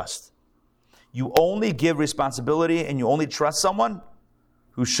lot of trust. You only give responsibility and you only trust someone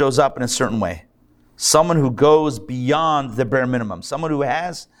who shows up in a certain way. Someone who goes beyond the bare minimum. Someone who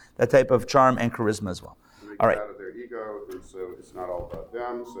has that type of charm and charisma as well. All right. Out of their ego, and so it's not all about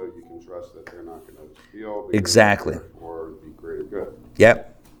them, so you can trust that they're not going to steal exactly or be greater good.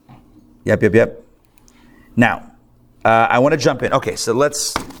 Yep. Now, I want to jump in. Okay, so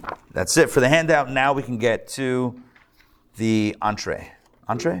that's it for the handout. Now we can get to the entree.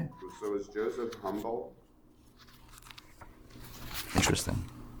 Entree? So is Joseph humble? Interesting.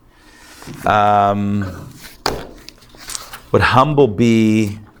 Would humble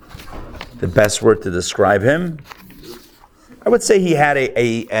be the best word to describe him? I would say he had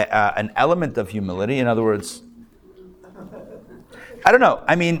an element of humility. In other words, I don't know.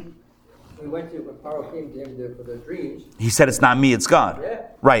 I mean, we went to when Paro came to him for the dreams. He said, "It's not me, it's God." Yeah.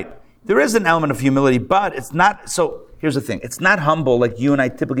 Right. There is an element of humility, but it's not. So here's the thing: it's not humble like you and I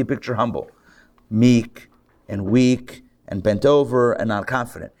typically picture humble, meek and weak and bent over and not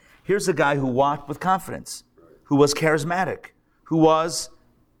confident. Here's a guy who walked with confidence, who was charismatic, who was,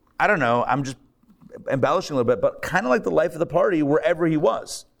 I don't know, I'm just embellishing a little bit, but kind of like the life of the party wherever he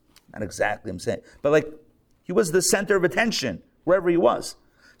was. Not exactly, I'm saying, but like he was the center of attention wherever he was.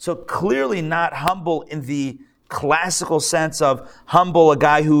 So clearly not humble in the classical sense of humble, a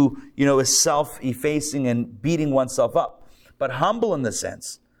guy who, is self-effacing and beating oneself up. But humble in the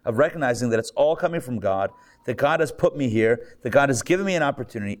sense of recognizing that it's all coming from God, that God has put me here, that God has given me an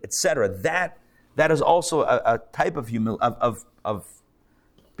opportunity, etc. That is also a type of of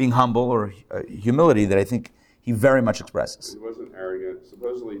being humble or humility that I think he very much expresses. He wasn't arrogant.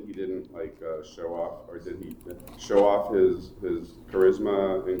 Supposedly he didn't show off, or did he show off his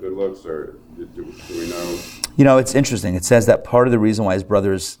charisma and good looks, or do we know? It's interesting. It says that part of the reason why his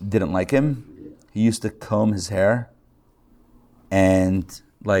brothers didn't like him, he used to comb his hair and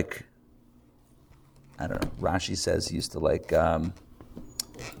I don't know, Rashi says he used to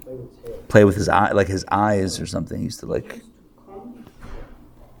play with his eye, like his eyes or something. He used to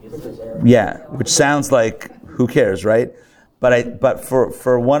yeah, which sounds like who cares, right? But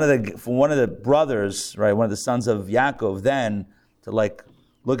for one of the brothers, right, one of the sons of Yaakov, then to look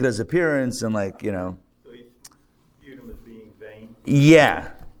at his appearance and So he viewed him as being vain.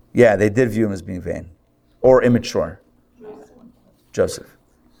 Yeah, they did view him as being vain or immature. Joseph.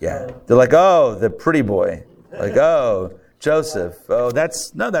 Yeah, they're like, oh, the pretty boy. Like, oh, Joseph. Oh,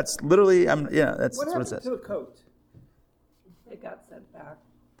 that's literally. That's what it says. To the coat? It got sent back.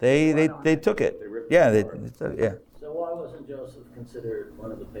 They took it. Yeah, they took it. Yeah. So why wasn't Joseph considered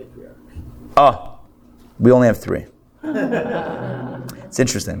one of the patriarchs? Oh, we only have 3. It's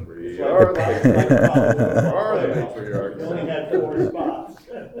interesting. We are the patriarchs. We only had 4 spots.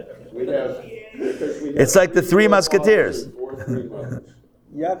 It's like the 3 Musketeers.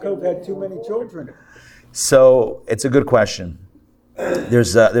 Yaakov had too many children. So it's a good question.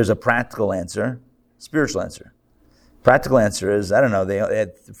 There's a practical answer, spiritual answer. Practical answer is, I don't know, they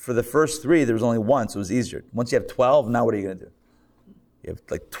had, for the first 3, there was only 1, so it was easier. Once you have 12, now what are you going to do? You have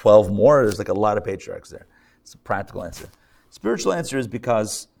 12 more, there's a lot of patriarchs there. It's a practical answer. Spiritual answer is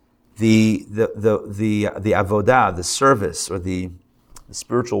because the avodah, the service, or the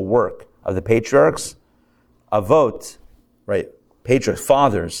spiritual work of the patriarchs, avot, right, patriarchs,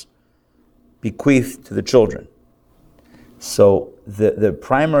 fathers, bequeathed to the children. So the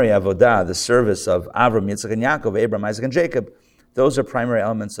primary avodah, the service of Avram, Yitzchak, and Yaakov, Abraham, Isaac, and Jacob, those are primary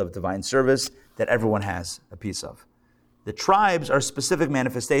elements of divine service that everyone has a piece of. The tribes are specific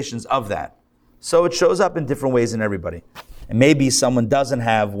manifestations of that. So it shows up in different ways in everybody. And maybe someone doesn't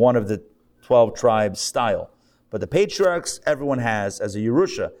have one of the 12 tribes style. But the patriarchs, everyone has as a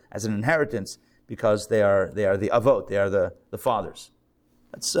Yerusha, as an inheritance, because they are the avot, they are the fathers.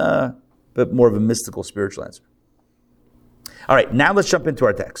 That's a bit more of a mystical, spiritual answer. All right, now let's jump into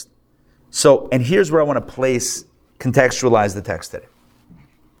our text. So, and here's where I want to contextualize the text today.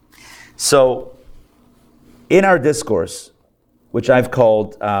 So, in our discourse, which I've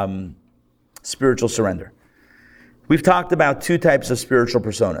called spiritual surrender, we've talked about 2 types of spiritual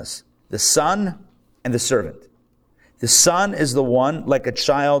personas, the son and the servant. The son is the one, like a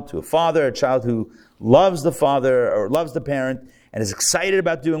child to a father, a child who loves the father or loves the parent and is excited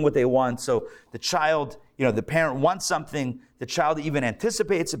about doing what they want. So the child, the parent wants something, the child even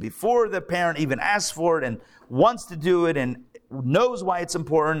anticipates it before the parent even asks for it and wants to do it and knows why it's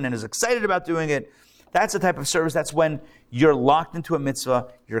important and is excited about doing it. That's the type of service. That's when you're locked into a mitzvah.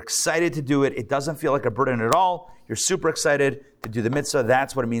 You're excited to do it. It doesn't feel like a burden at all. You're super excited to do the mitzvah.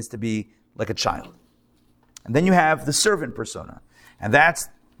 That's what it means to be like a child. And then you have the servant persona. And that's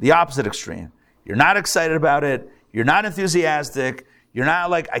the opposite extreme. You're not excited about it. You're not enthusiastic. You're not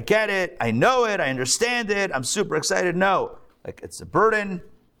like, I get it. I know it. I understand it. I'm super excited. No. Like, it's a burden.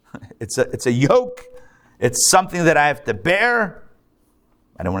 It's a yoke. It's something that I have to bear.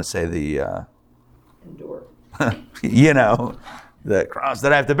 I don't want to say the... Endure. The cross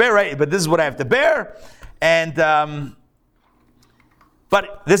that I have to bear, right? But this is what I have to bear. And,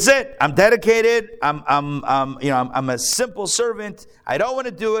 but this is it. I'm dedicated. I'm a simple servant. I don't want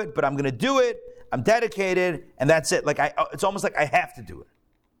to do it, but I'm going to do it. I'm dedicated. And that's it. It's almost like I have to do it.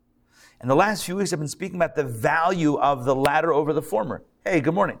 And the last few weeks I've been speaking about the value of the latter over the former. Hey,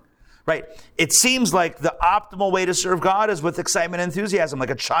 good morning. Right? It seems like the optimal way to serve God is with excitement and enthusiasm, like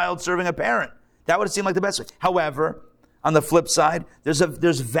a child serving a parent. That would seem like the best way. However, on the flip side, there's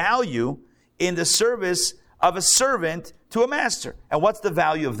value in the service of a servant to a master. And what's the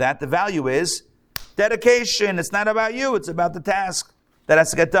value of that? The value is dedication. It's not about you. It's about the task that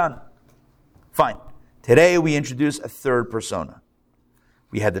has to get done. Fine. Today we introduce a third persona.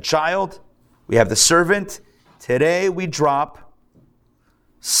 We had the child. We have the servant. Today we drop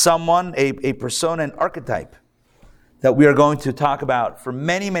someone, a persona, an archetype that we are going to talk about for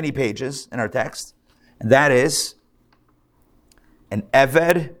many, many pages in our text. And that is an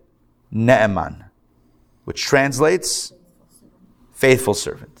Eved Ne'eman, which translates faithful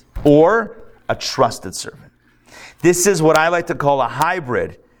servant or a trusted servant. This is what I like to call a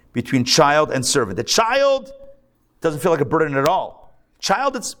hybrid between child and servant. The child doesn't feel like a burden at all.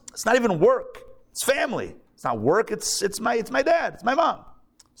 Child, it's not even work. It's family. It's not work. It's my dad. It's my mom.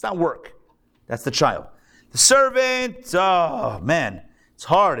 It's not work. That's the child. The servant, oh man, it's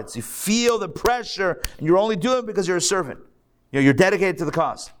hard. You feel the pressure, and you're only doing it because you're a servant. You're dedicated to the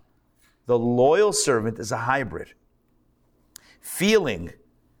cause. The loyal servant is a hybrid. Feeling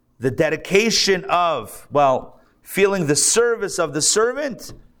the dedication feeling the service of the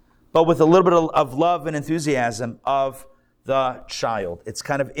servant, but with a little bit of love and enthusiasm of the child. It's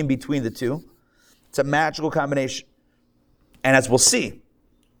kind of in between the two. It's a magical combination. And as we'll see,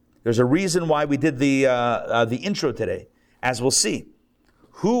 there's a reason why we did the intro today. As we'll see,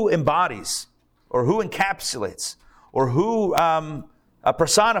 who embodies or who encapsulates or who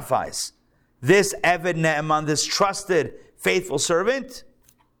personifies this Eved Ne'eman, this trusted, faithful servant?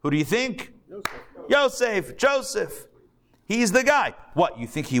 Who do you think? Joseph. He's the guy. What, you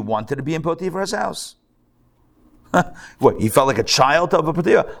think he wanted to be in Potiphar's house? What, he felt like a child of a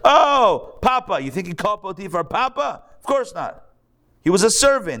Potiphar? Oh, Papa. You think he called Potiphar Papa? Of course not. He was a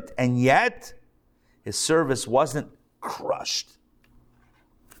servant, and yet his service wasn't crushed.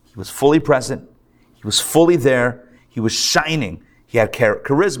 He was fully present. He was fully there. He was shining. He had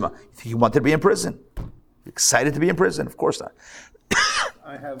charisma. You think he wanted to be in prison? Excited to be in prison? Of course not.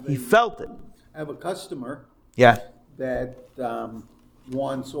 He felt it. I have a customer that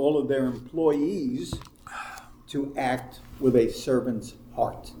wants all of their employees to act with a servant's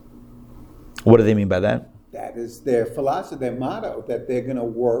heart. What do they mean by that? That is their philosophy, their motto, that they're going to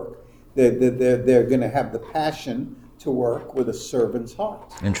work, they're going to have the passion to work with a servant's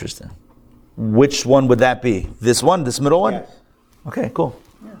heart. Interesting. Which one would that be? This one? This middle one? Yes. Okay, cool.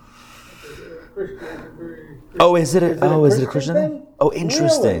 Yeah. Oh, is it a Christian thing? Oh,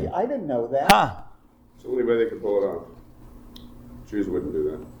 interesting. Really? I didn't know that. Huh. It's the only way they could pull it off. Jews wouldn't do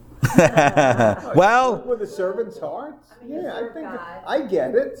that. Well, with a servant's heart? Yeah, I think I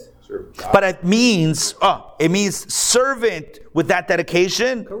get it. Sure. but it means servant with that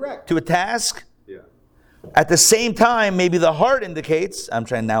dedication Correct. to a task. Yeah. At the same time, maybe the heart indicates, I'm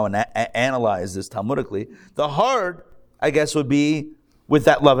trying now to analyze this Talmudically, the heart, I guess, would be with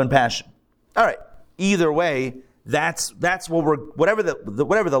that love and passion. All right. Either way, that's what we're, whatever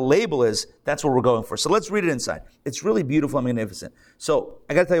the label is, that's what we're going for. So let's read it inside. It's really beautiful and magnificent. So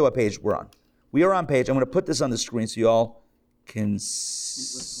I got to tell you what page we're on. We are on page, I'm going to put this on the screen so you all can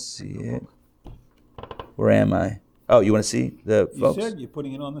see it. Where am I? Oh, you want to see the folks? You said you're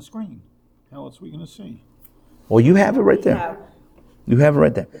putting it on the screen. How else are we going to see? Well, you have it right there. You have it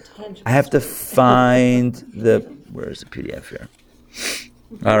right there. I have to find where is the PDF here?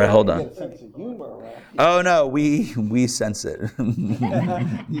 All right, hold on. Sense of humor around. Oh no, we sense it.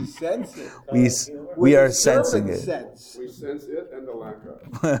 You sense it. we are sensing it. Sense. We sense it and the lack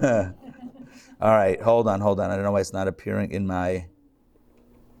of. All right, hold on. I don't know why it's not appearing in my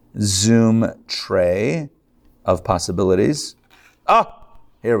Zoom tray of possibilities. Oh,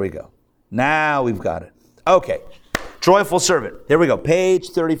 here we go. Now we've got it. Okay. Joyful servant. Here we go. Page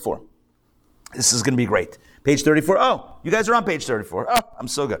 34. This is going to be great. Page 34. Oh, you guys are on page 34. Oh, I'm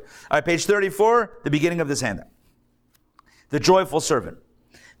so good. All right, page 34, the beginning of this handout. The joyful servant.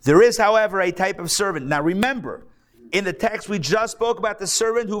 There is, however, a type of servant. Now remember, in the text we just spoke about the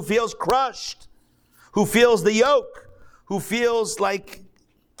servant who feels crushed, who feels the yoke, who feels like,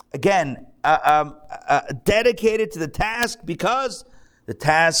 again, dedicated to the task because the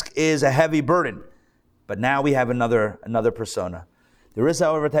task is a heavy burden. But now we have another persona. There is,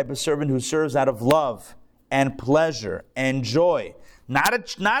 however, a type of servant who serves out of love and pleasure and joy. Not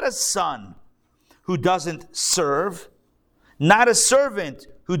a son who doesn't serve, not a servant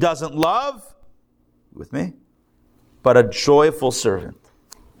who doesn't love, with me, but a joyful servant.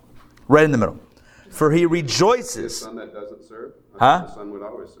 Right in the middle. For he rejoices. The son that doesn't serve? Huh? The son would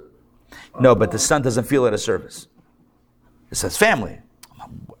always serve. No, but the son doesn't feel it as service. It says family.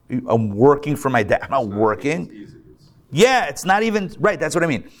 I'm working for my dad. I'm not working. Yeah, it's not even, right, that's what I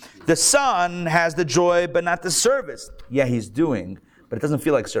mean. The son has the joy, but not the service. Yeah, he's doing, but it doesn't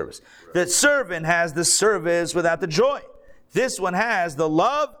feel like service. The servant has the service without the joy. This one has the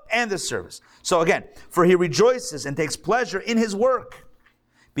love and the service. So again, for he rejoices and takes pleasure in his work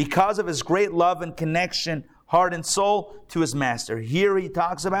because of his great love and connection, heart and soul, to his master. Here he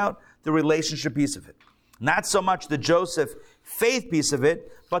talks about the relationship piece of it. Not so much the Joseph faith piece of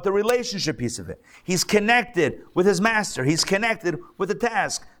it, but the relationship piece of it. He's connected with his master. He's connected with the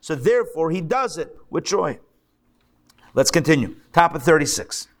task. So therefore, he does it with joy. Let's continue. Top of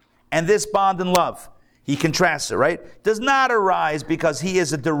 36. And this bond in love, he contrasts it, right? Does not arise because he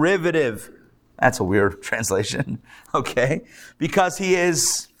is a derivative. That's a weird translation. Okay. Because he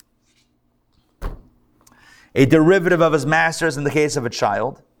is a derivative of his master, as in the case of a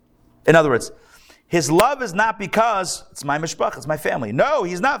child. In other words, his love is not because it's my mishpach, it's my family. No,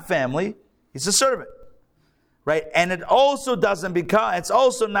 he's not family. He's a servant, right? And it's also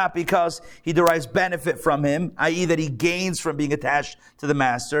not because he derives benefit from him, i.e., that he gains from being attached to the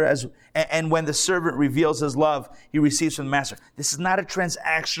master. And when the servant reveals his love, he receives from the master. This is not a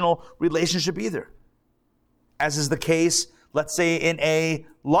transactional relationship either, as is the case, let's say, in a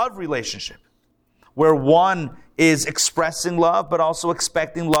love relationship, where one is expressing love, but also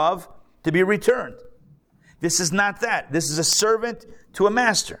expecting love to be returned. This is not that. This is a servant to a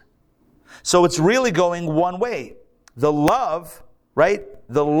master. So it's really going one way. The love, right?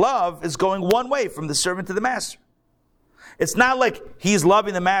 The love is going one way from the servant to the master. It's not like he's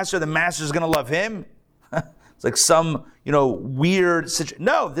loving the master's going to love him. It's like some, weird situation.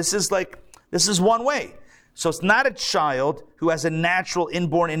 No, this is one way. So it's not a child who has a natural,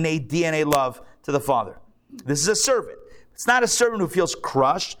 inborn, innate DNA love to the father. This is a servant. It's not a servant who feels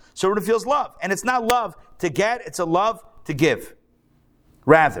crushed, servant who feels love. And it's not love to get, it's a love to give.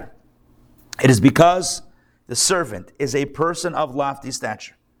 Rather, it is because the servant is a person of lofty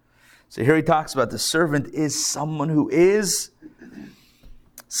stature. So here he talks about the servant is someone who has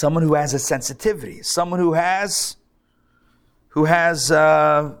a sensitivity, someone who has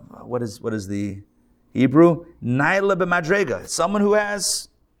what is the Hebrew? Naila b'madrega, someone who has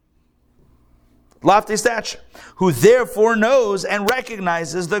lofty stature, who therefore knows and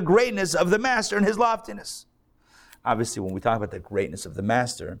recognizes the greatness of the master and his loftiness. Obviously, when we talk about the greatness of the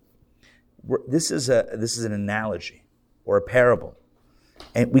master, this is an analogy or a parable.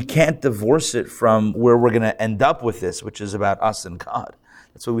 And we can't divorce it from where we're going to end up with this, which is about us and God.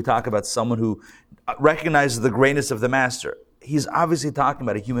 That's why we talk about someone who recognizes the greatness of the master. He's obviously talking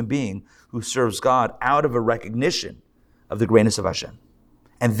about a human being who serves God out of a recognition of the greatness of Hashem,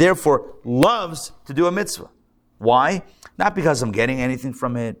 and therefore loves to do a mitzvah. Why? Not because I'm getting anything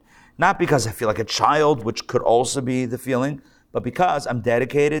from it, not because I feel like a child, which could also be the feeling, but because I'm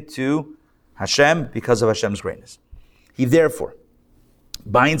dedicated to Hashem because of Hashem's greatness. He therefore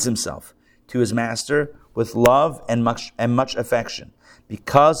binds himself to his master with love and much affection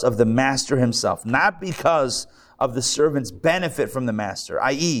because of the master himself, not because of the servant's benefit from the master,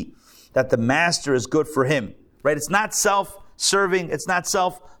 i.e., that the master is good for him. Right? It's not self-serving, it's not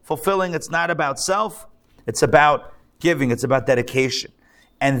self-fulfilling, it's not about self, it's about giving, it's about dedication.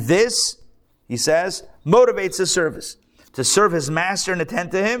 And this, he says, motivates his service, to serve his master and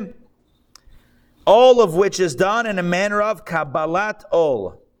attend to him, all of which is done in a manner of Kabbalat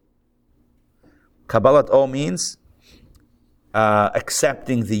ol. Kabbalat ol means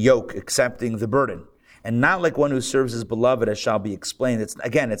accepting the yoke, accepting the burden. And not like one who serves his beloved, as shall be explained.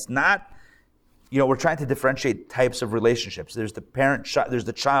 It's not, we're trying to differentiate types of relationships. There's there's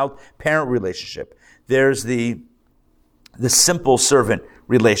the child-parent relationship. There's the simple servant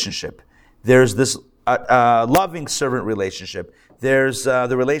relationship. There's this loving servant relationship. There's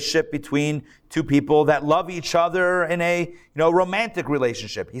the relationship between two people that love each other in a romantic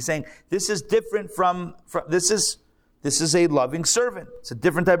relationship. He's saying this is different from this is a loving servant. It's a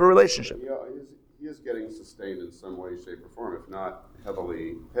different type of relationship. Yeah, he is getting sustained in some way, shape, or form. If not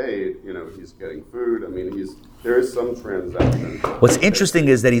heavily paid, he's getting food. I mean, there is some transaction. What's interesting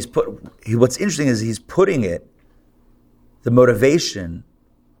is that he's putting it, the motivation,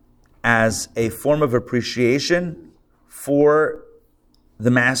 as a form of appreciation for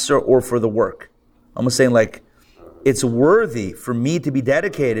the master or for the work. Almost saying like, it's worthy for me to be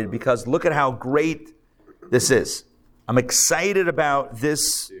dedicated because look at how great this is. I'm excited about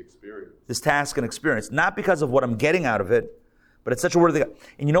this task and experience, not because of what I'm getting out of it, but it's such a worthy.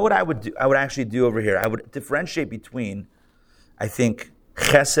 And you know what I would do? I would actually do over here. I would differentiate between, I think,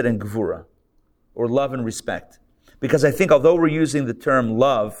 chesed and gvura, or love and respect. Because I think although we're using the term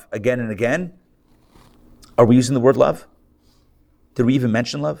love again and again, are we using the word love? Did we even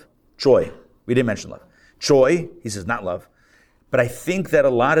mention love? Joy. We didn't mention love. Joy, he says, not love. But I think that a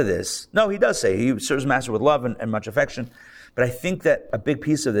lot of this, no, he does say he serves master with love and much affection. But I think that a big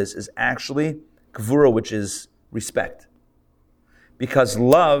piece of this is actually gvura, which is respect. Because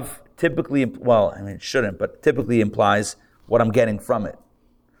love typically, it shouldn't, but typically implies what I'm getting from it.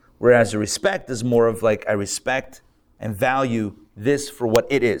 Whereas the respect is more of like, I respect and value this for what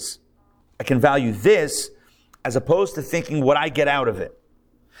it is. I can value this as opposed to thinking what I get out of it.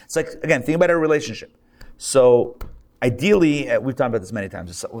 It's like, again, think about a relationship. So ideally, we've talked about this many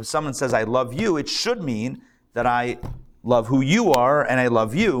times, when someone says, I love you, it should mean that I love who you are and I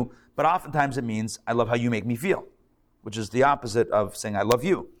love you, but oftentimes it means I love how you make me feel, which is the opposite of saying I love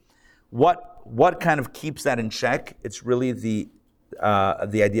you. What kind of keeps that in check? It's really the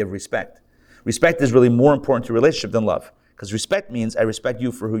idea of respect. Respect is really more important to a relationship than love, because respect means I respect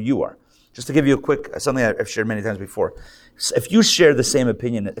you for who you are. Just to give you a quick, something I've shared many times before. If you share the same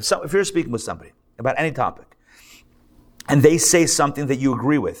opinion, if you're speaking with somebody about any topic, and they say something that you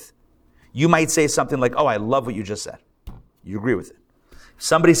agree with, you might say something like, oh, I love what you just said. You agree with it. If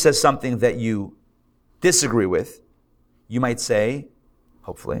somebody says something that you disagree with, you might say,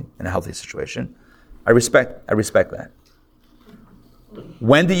 hopefully, in a healthy situation, I respect that.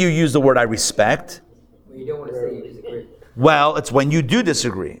 When do you use the word I respect? Well, you don't want to say you disagree. Well, it's when you do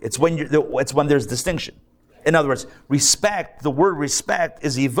disagree. It's when there's distinction. In other words, respect, the word respect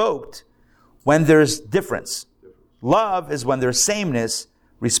is evoked when there's difference. Love is when there's sameness.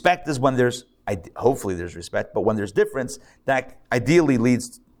 Respect is when hopefully there's respect, but when there's difference, that ideally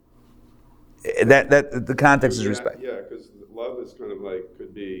leads, that the context is respect. Yeah, because love is kind of like,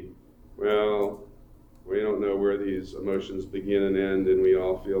 could be, well, we don't know where these emotions begin and end, and we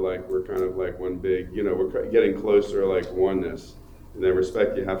all feel like we're kind of like one big, we're getting closer, like oneness. And then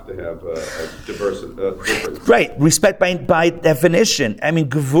respect, you have to have a difference. Right. Respect by definition. I mean,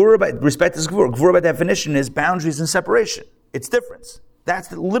 respect is gvura. Gvura by definition is boundaries and separation. It's difference. That's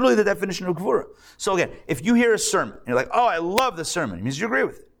literally the definition of gvura. So again, if you hear a sermon, and you're like, oh, I love the sermon, it means you agree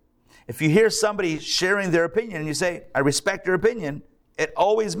with it. If you hear somebody sharing their opinion and you say, I respect your opinion, it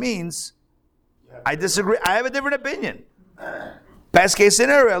always means I disagree. I have a different opinion. Best case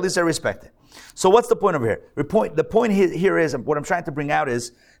scenario, at least I respect it. So what's the point over here? The point here is, what I'm trying to bring out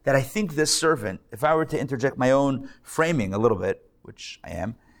is that I think this servant, if I were to interject my own framing a little bit, which I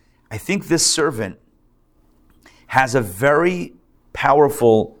am, I think this servant has a very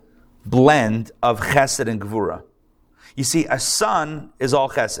powerful blend of chesed and gvura. You see, a son is all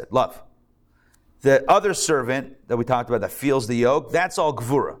chesed, love. The other servant that we talked about that feels the yoke, that's all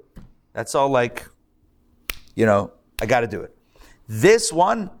gvura. That's all like, I got to do it. This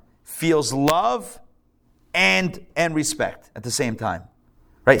one feels love and respect at the same time,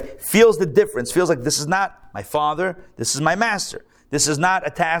 right? Feels the difference. Feels like this is not my father. This is my master. This is not a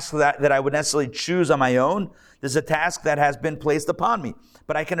task that I would necessarily choose on my own. This is a task that has been placed upon me.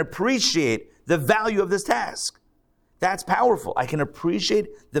 But I can appreciate the value of this task. That's powerful. I can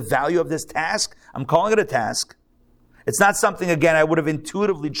appreciate the value of this task. I'm calling it a task. It's not something, again, I would have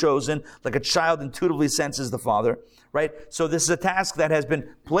intuitively chosen, like a child intuitively senses the father, right? So this is a task that has been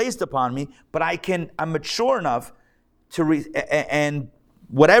placed upon me, but I'm mature enough and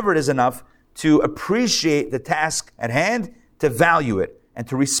whatever it is enough to appreciate the task at hand, to value it, and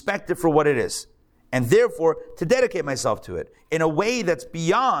to respect it for what it is. And therefore, to dedicate myself to it in a way that's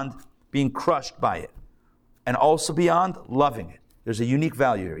beyond being crushed by it, and also beyond loving it. There's a unique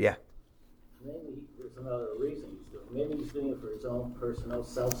value here, yeah. Maybe there's another reason. Maybe he's doing it for his own personal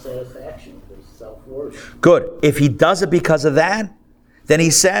self-satisfaction, his self-worth. Good. If he does it because of that, then he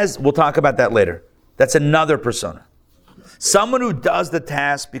says, we'll talk about that later. That's another persona. Someone who does the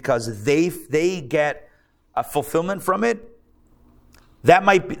task because they get a fulfillment from it,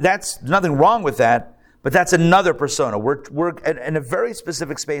 That's nothing wrong with that, but that's another persona. We're in a very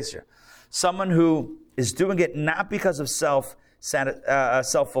specific space here. Someone who is doing it not because of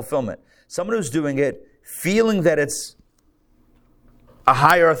self-fulfillment. Someone who's doing it feeling that it's a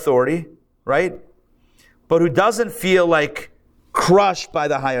higher authority, right? But who doesn't feel like crushed by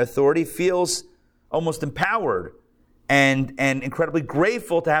the higher authority, feels almost empowered and incredibly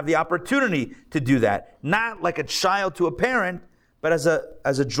grateful to have the opportunity to do that. Not like a child to a parent, but as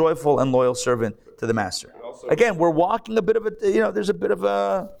a joyful and loyal servant to the master. Again, we're walking a bit of there's a bit of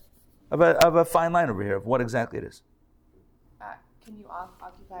a fine line over here of what exactly it is. Can you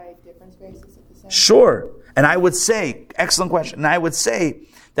occupy different spaces at the same time? Sure. And I would say, excellent question. And I would say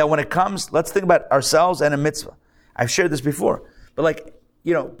that when it comes, let's think about ourselves and a mitzvah. I've shared this before. But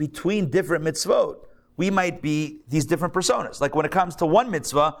between different mitzvot, we might be these different personas. Like when it comes to one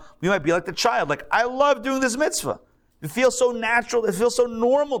mitzvah, we might be like the child. Like, I love doing this mitzvah. It feels so natural. It feels so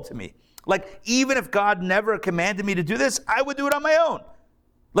normal to me. Like, even if God never commanded me to do this, I would do it on my own.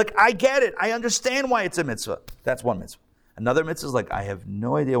 Like, I get it. I understand why it's a mitzvah. That's one mitzvah. Another mitzvah is like, I have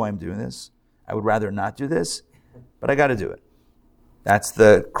no idea why I'm doing this. I would rather not do this, but I got to do it. That's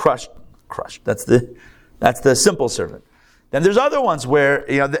the crushed. That's the simple servant. Then there's other ones where,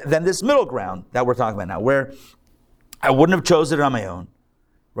 then this middle ground that we're talking about now, where I wouldn't have chosen it on my own,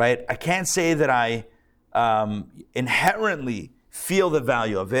 right? I can't say that I inherently feel the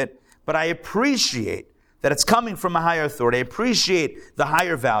value of it, but I appreciate that it's coming from a higher authority. I appreciate the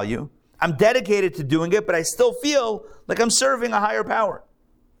higher value. I'm dedicated to doing it, but I still feel like I'm serving a higher power.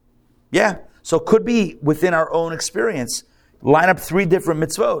 Yeah. So it could be within our own experience. Line up 3 different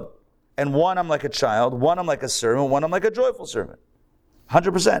mitzvot. And one, I'm like a child. One, I'm like a servant. One, I'm like a joyful servant.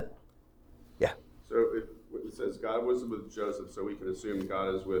 100%. Yeah. So it says God was with Joseph, so we can assume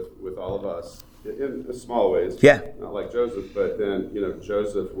God is with all of us in small ways. Yeah. Not like Joseph, but then,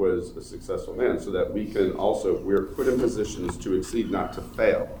 Joseph was a successful man, so that we can also, we're put in positions to exceed, not to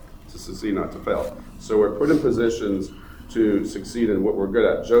fail. To succeed, not to fail. So we're put in positions to succeed in what we're good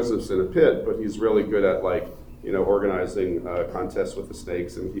at. Joseph's in a pit, but he's really good at organizing contests with the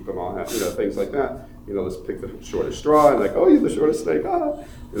snakes and keep them all happy, things like that. Let's pick the shortest straw and you're the shortest snake.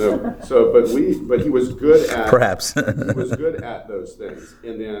 So, but he was good at perhaps he was good at those things.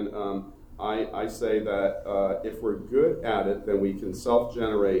 And then I say that if we're good at it, then we can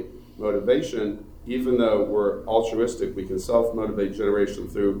self-generate motivation. Even though we're altruistic, we can self-motivate generation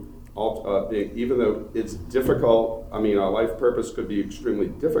through even though it's difficult. I mean, our life purpose could be extremely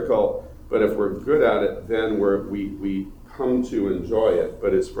difficult, but if we're good at it, then we come to enjoy it.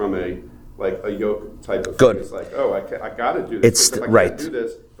 But it's from a yoke type of good thing. It's like, I got to do this. If I can't do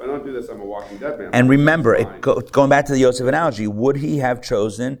this, if I don't do this, I'm a walking dead man. And remember, going back to the Yosef analogy, would he have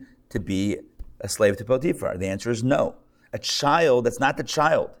chosen to be a slave to Potiphar? The answer is no. A child, that's not the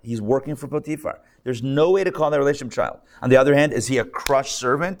child. He's working for Potiphar. There's no way to call that relationship child. On the other hand, is he a crushed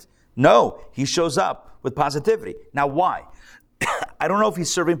servant? No, he shows up with positivity. Now, why? I don't know if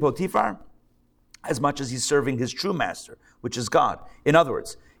he's serving Potiphar as much as he's serving his true master, which is God. In other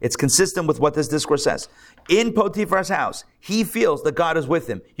words, it's consistent with what this discourse says. In Potiphar's house, he feels that God is with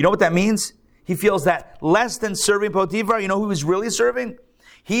him. You know what that means? He feels that less than serving Potiphar, you know who he's really serving?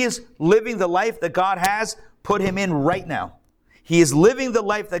 He is living the life that God has put him in right now. He is living the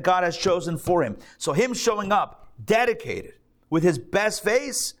life that God has chosen for him. So him showing up, dedicated, with his best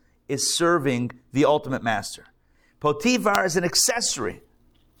face, is serving the ultimate master. Potiphar is an accessory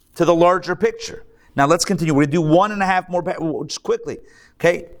to the larger picture. Now let's continue. We're going to do 1.5 more, just quickly.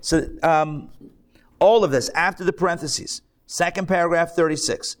 Okay, so all of this, after the parentheses, second paragraph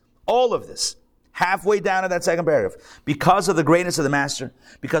 36, all of this, halfway down to that second paragraph, because of the greatness of the master,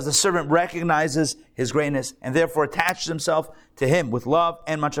 because the servant recognizes his greatness and therefore attaches himself to him with love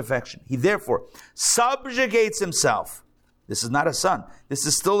and much affection. He therefore subjugates himself. This is not a son. This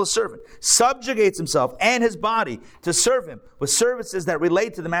is still a servant. Subjugates himself and his body to serve him with services that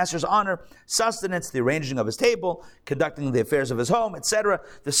relate to the master's honor, sustenance, the arranging of his table, conducting the affairs of his home, etc.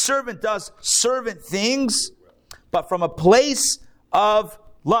 The servant does servant things, but from a place of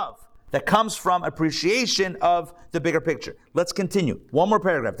love that comes from appreciation of the bigger picture. Let's continue. One more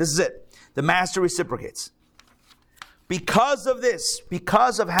paragraph. This is it. The master reciprocates. Because of this,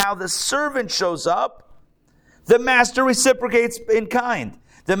 because of how the servant shows up, the master reciprocates in kind.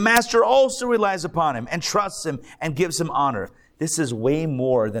 The master also relies upon him and trusts him and gives him honor. This is way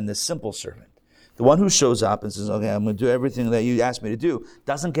more than the simple servant. The one who shows up and says, okay, I'm going to do everything that you asked me to do,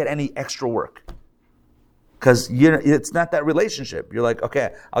 doesn't get any extra work. Because it's not that relationship. You're like,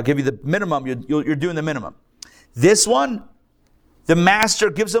 okay, I'll give you the minimum. You're doing the minimum. This one, the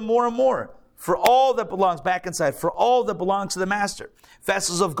master gives him more and more. for all that belongs, back inside, for all that belongs to the master,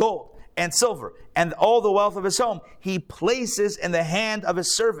 vessels of gold and silver, and all the wealth of his home, he places in the hand of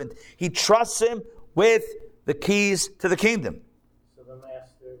his servant. He trusts him with the keys to the kingdom. So the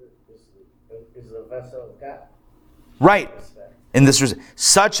master is the vessel of God. Right. In this,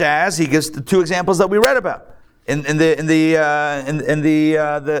 such as he gives the two examples that we read about in the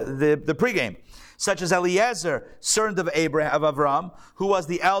pregame, such as Eliezer, servant of Avram, who was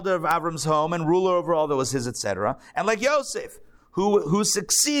the elder of Avram's home and ruler over all that was his, etc., and like Yosef, who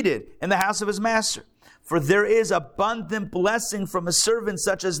succeeded in the house of his master. For there is abundant blessing from a servant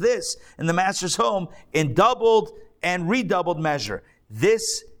such as this in the master's home in doubled and redoubled measure.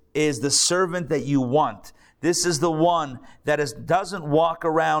 This is the servant that you want. This is the one that doesn't walk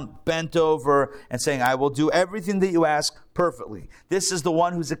around bent over and saying, I will do everything that you ask perfectly. This is the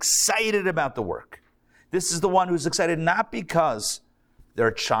one who's excited about the work. This is the one who's excited not because they're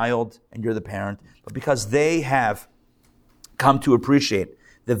a child and you're the parent, but because they have come to appreciate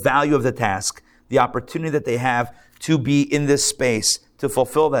the value of the task, the opportunity that they have to be in this space to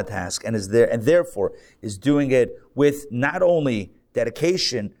fulfill that task, and therefore is doing it with not only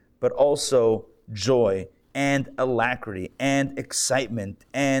dedication, but also joy and alacrity and excitement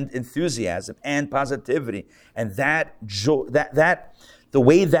and enthusiasm and positivity. And that joy, that the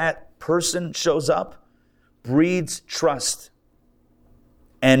way that person shows up breeds trust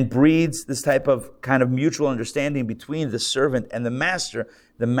and breeds this type of kind of mutual understanding between the servant and the master.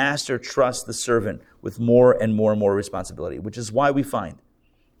 The master trusts the servant with more and more and more responsibility, which is why we find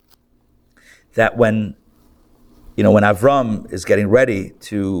that when Avram is getting ready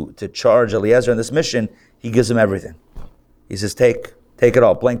to charge Eliezer on this mission, he gives him everything. He says, take it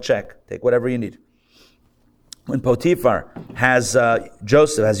all, blank check, take whatever you need. When Potiphar has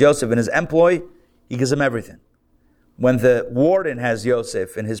Yosef in his employ, he gives him everything. When the warden has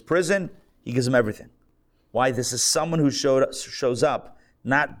Yosef in his prison, he gives him everything. Why? This is someone who shows up,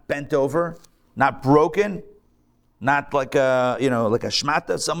 not bent over, not broken, not like a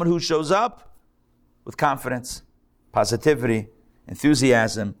shmata, someone who shows up with confidence, positivity,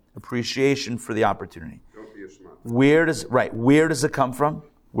 enthusiasm, appreciation for the opportunity. Don't be a schmuck. Where does it come from?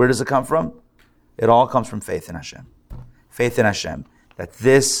 Where does it come from? It all comes from faith in Hashem. Faith in Hashem. That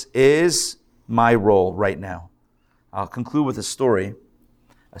this is my role right now. I'll conclude with a story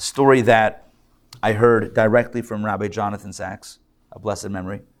that I heard directly from Rabbi Jonathan Sachs, of blessed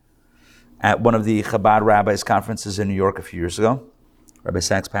memory, at one of the Chabad rabbis' conferences in New York a few years ago. Rabbi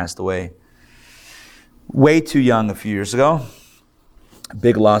Sachs passed away way too young a few years ago. A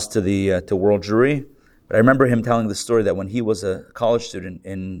big loss to world Jewry. But I remember him telling the story that when he was a college student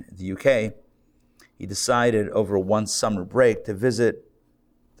in the UK, he decided over one summer break to visit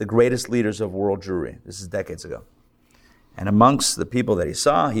the greatest leaders of world Jewry. This is decades ago. And amongst the people that he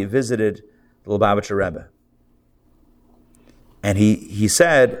saw, he visited the Lubavitcher Rebbe. And he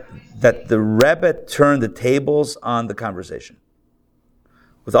said that the Rebbe turned the tables on the conversation.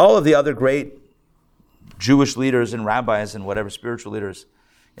 With all of the other great Jewish leaders and rabbis and whatever spiritual leaders,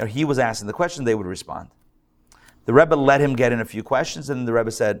 he was asking the question, they would respond. The Rebbe let him get in a few questions, and the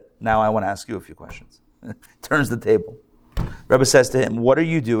Rebbe said, now I want to ask you a few questions. Turns the table. The Rebbe says to him, what are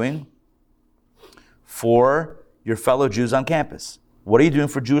you doing for your fellow Jews on campus? What are you doing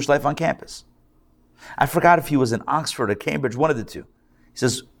for Jewish life on campus? I forgot if he was in Oxford or Cambridge, one of the two. He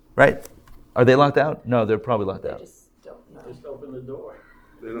says, right? Are they locked out? No, they're probably locked out. Just don't know. Just open the door.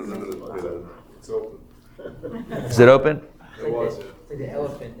 They don't know how to do that. It's open. Is it open? It was. It's like the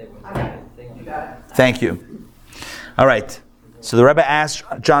elephant that was Thank you. All right. So the Rebbe asked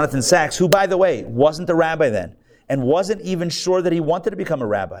Jonathan Sachs, who, by the way, wasn't a rabbi then, and wasn't even sure that he wanted to become a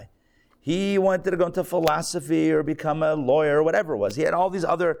rabbi. He wanted to go into philosophy or become a lawyer or whatever it was. He had all these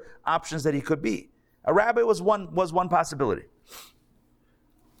other options that he could be. A rabbi was one possibility.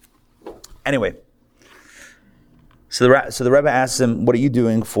 Anyway, so the Rebbe asks him, "What are you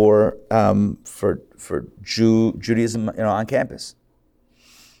doing for Judaism, on campus?"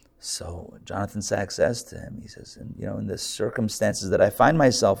 So Jonathan Sachs says to him, he says, in the circumstances that I find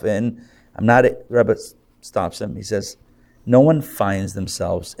myself in, the Rebbe stops him. He says, no one finds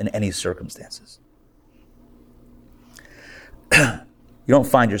themselves in any circumstances. You don't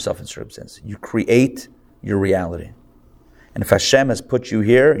find yourself in circumstances. You create your reality. And if Hashem has put you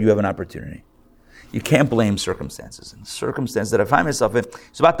here, you have an opportunity. You can't blame circumstances. And the circumstance that I find myself in,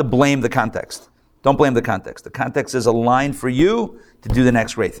 it's about to blame the context. Don't blame the context. The context is a line for you to do the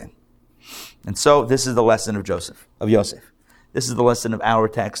next great thing. And so this is the lesson of Yosef. This is the lesson of our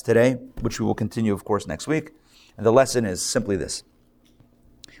text today, which we will continue, of course, next week. And the lesson is simply this.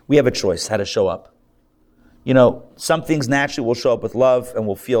 We have a choice how to show up. some things naturally will show up with love and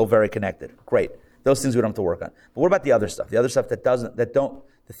we'll feel very connected. Great. Those things we don't have to work on. But what about the other stuff? The other stuff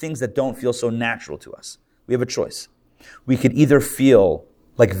the things that don't feel so natural to us. We have a choice. We could either feel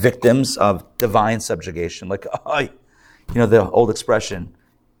like victims of divine subjugation, like, the old expression,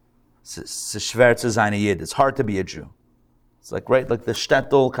 it's hard to be a Jew. It's like, right, like the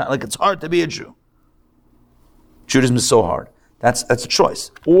shtetl, like it's hard to be a Jew. Judaism is so hard. That's a choice.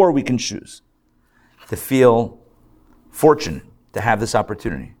 Or we can choose to feel fortunate to have this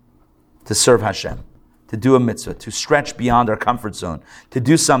opportunity to serve Hashem, to do a mitzvah, to stretch beyond our comfort zone, to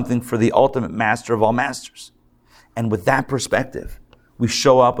do something for the ultimate master of all masters. And with that perspective, we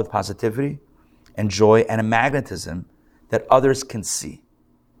show up with positivity and joy and a magnetism that others can see.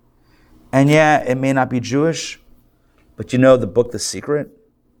 And yeah, it may not be Jewish, but the book The Secret?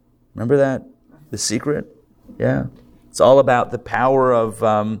 Remember that? The Secret? Yeah. It's all about the power of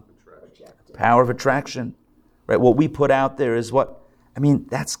attraction. Right? What we put out there is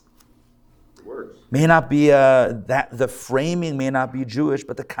that's may not be that the framing may not be Jewish,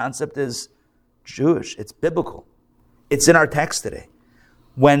 but the concept is Jewish. It's biblical. It's in our text today.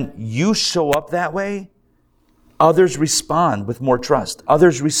 When you show up that way, others respond with more trust.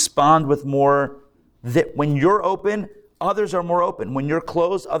 Others respond with more. When you're open, others are more open. When you're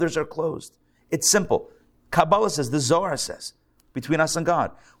closed, others are closed. It's simple. Kabbalah says, the Zohar says, between us and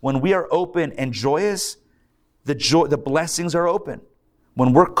God, when we are open and joyous, the blessings are open.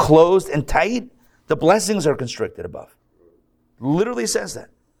 When we're closed and tight, the blessings are constricted above. Literally says that.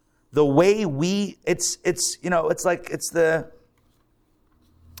 The way it's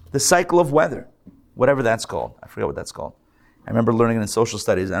the cycle of weather, whatever that's called. I forget what that's called. I remember learning it in social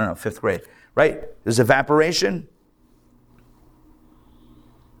studies, 5th grade. Right? There's evaporation,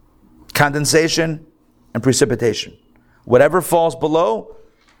 condensation, and precipitation. Whatever falls below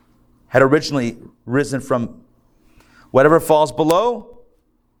had originally risen from whatever falls below,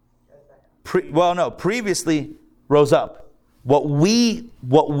 previously rose up. What we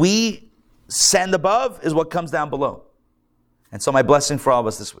send above is what comes down below. And so my blessing for all of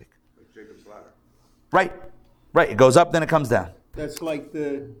us this week. Like Jacob's ladder. Right. It goes up, then it comes down. That's like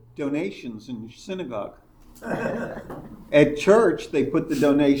the donations in synagogue. At church, they put the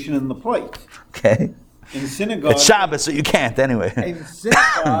donation in the plate. Okay. In synagogue, it's Shabbos, so you can't anyway. In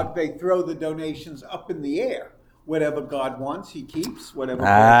synagogue, they throw the donations up in the air. Whatever God wants, He keeps. Whatever.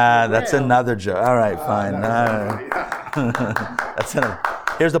 That's another joke. All right, fine. That's another.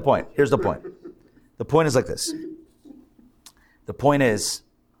 Here's the point. The point is like this. The point is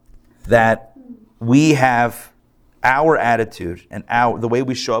that we have our attitude and the way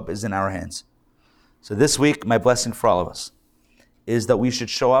we show up is in our hands. So this week, my blessing for all of us is that we should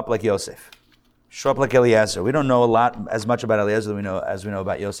show up like Yosef. Show up like Eliezer. We don't know as much about Eliezer as we know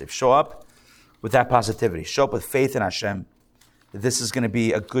about Yosef. Show up with that positivity. Show up with faith in Hashem that this is going to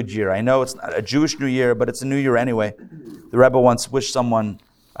be a good year. I know it's not a Jewish New Year, but it's a New Year anyway. The Rebbe once wished someone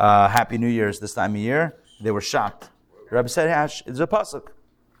Happy New Year's this time of year. They were shocked. The Rebbe said, "It's a pasuk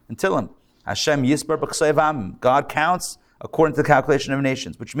in Tehillim. Hashem yisbar b'chseiv amim. God counts according to the calculation of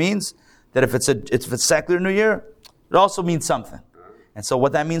nations," which means that if it's secular New Year, it also means something. And so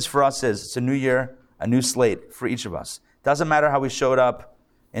what that means for us is it's a new year, a new slate for each of us. Doesn't matter how we showed up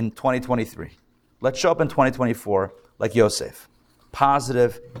in 2023. Let's show up in 2024 like Yosef.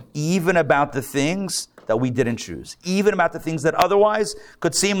 Positive, even about the things that we didn't choose. Even about the things that otherwise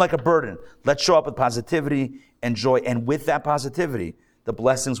could seem like a burden. Let's show up with positivity and joy. And with that positivity, the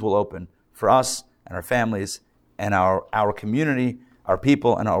blessings will open for us and our families and our community, our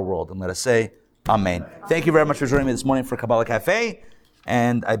people, and our world. And let us say, Amen. Thank you very much for joining me this morning for Kabbalah Café.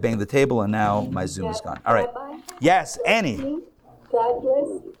 And I banged the table, and now my Zoom is gone. All right. Yes, Annie. God bless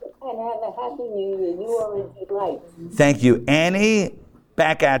you, and have a happy New Year. You are a delight. Thank you. Annie,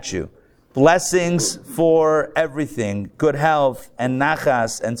 back at you. Blessings for everything. Good health and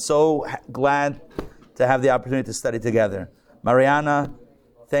nachas, and so glad to have the opportunity to study together. Mariana,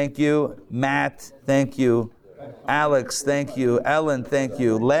 thank you. Matt, thank you. Alex, thank you. Ellen, thank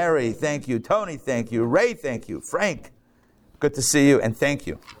you. Larry, thank you. Tony, thank you. Ray, thank you. Frank, good to see you, and thank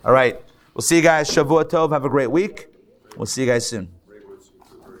you. All right. We'll see you guys. Shavua Tov. Have a great week. We'll see you guys soon.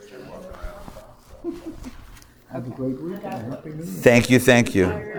 Have a great week and a happy New Year. Thank you.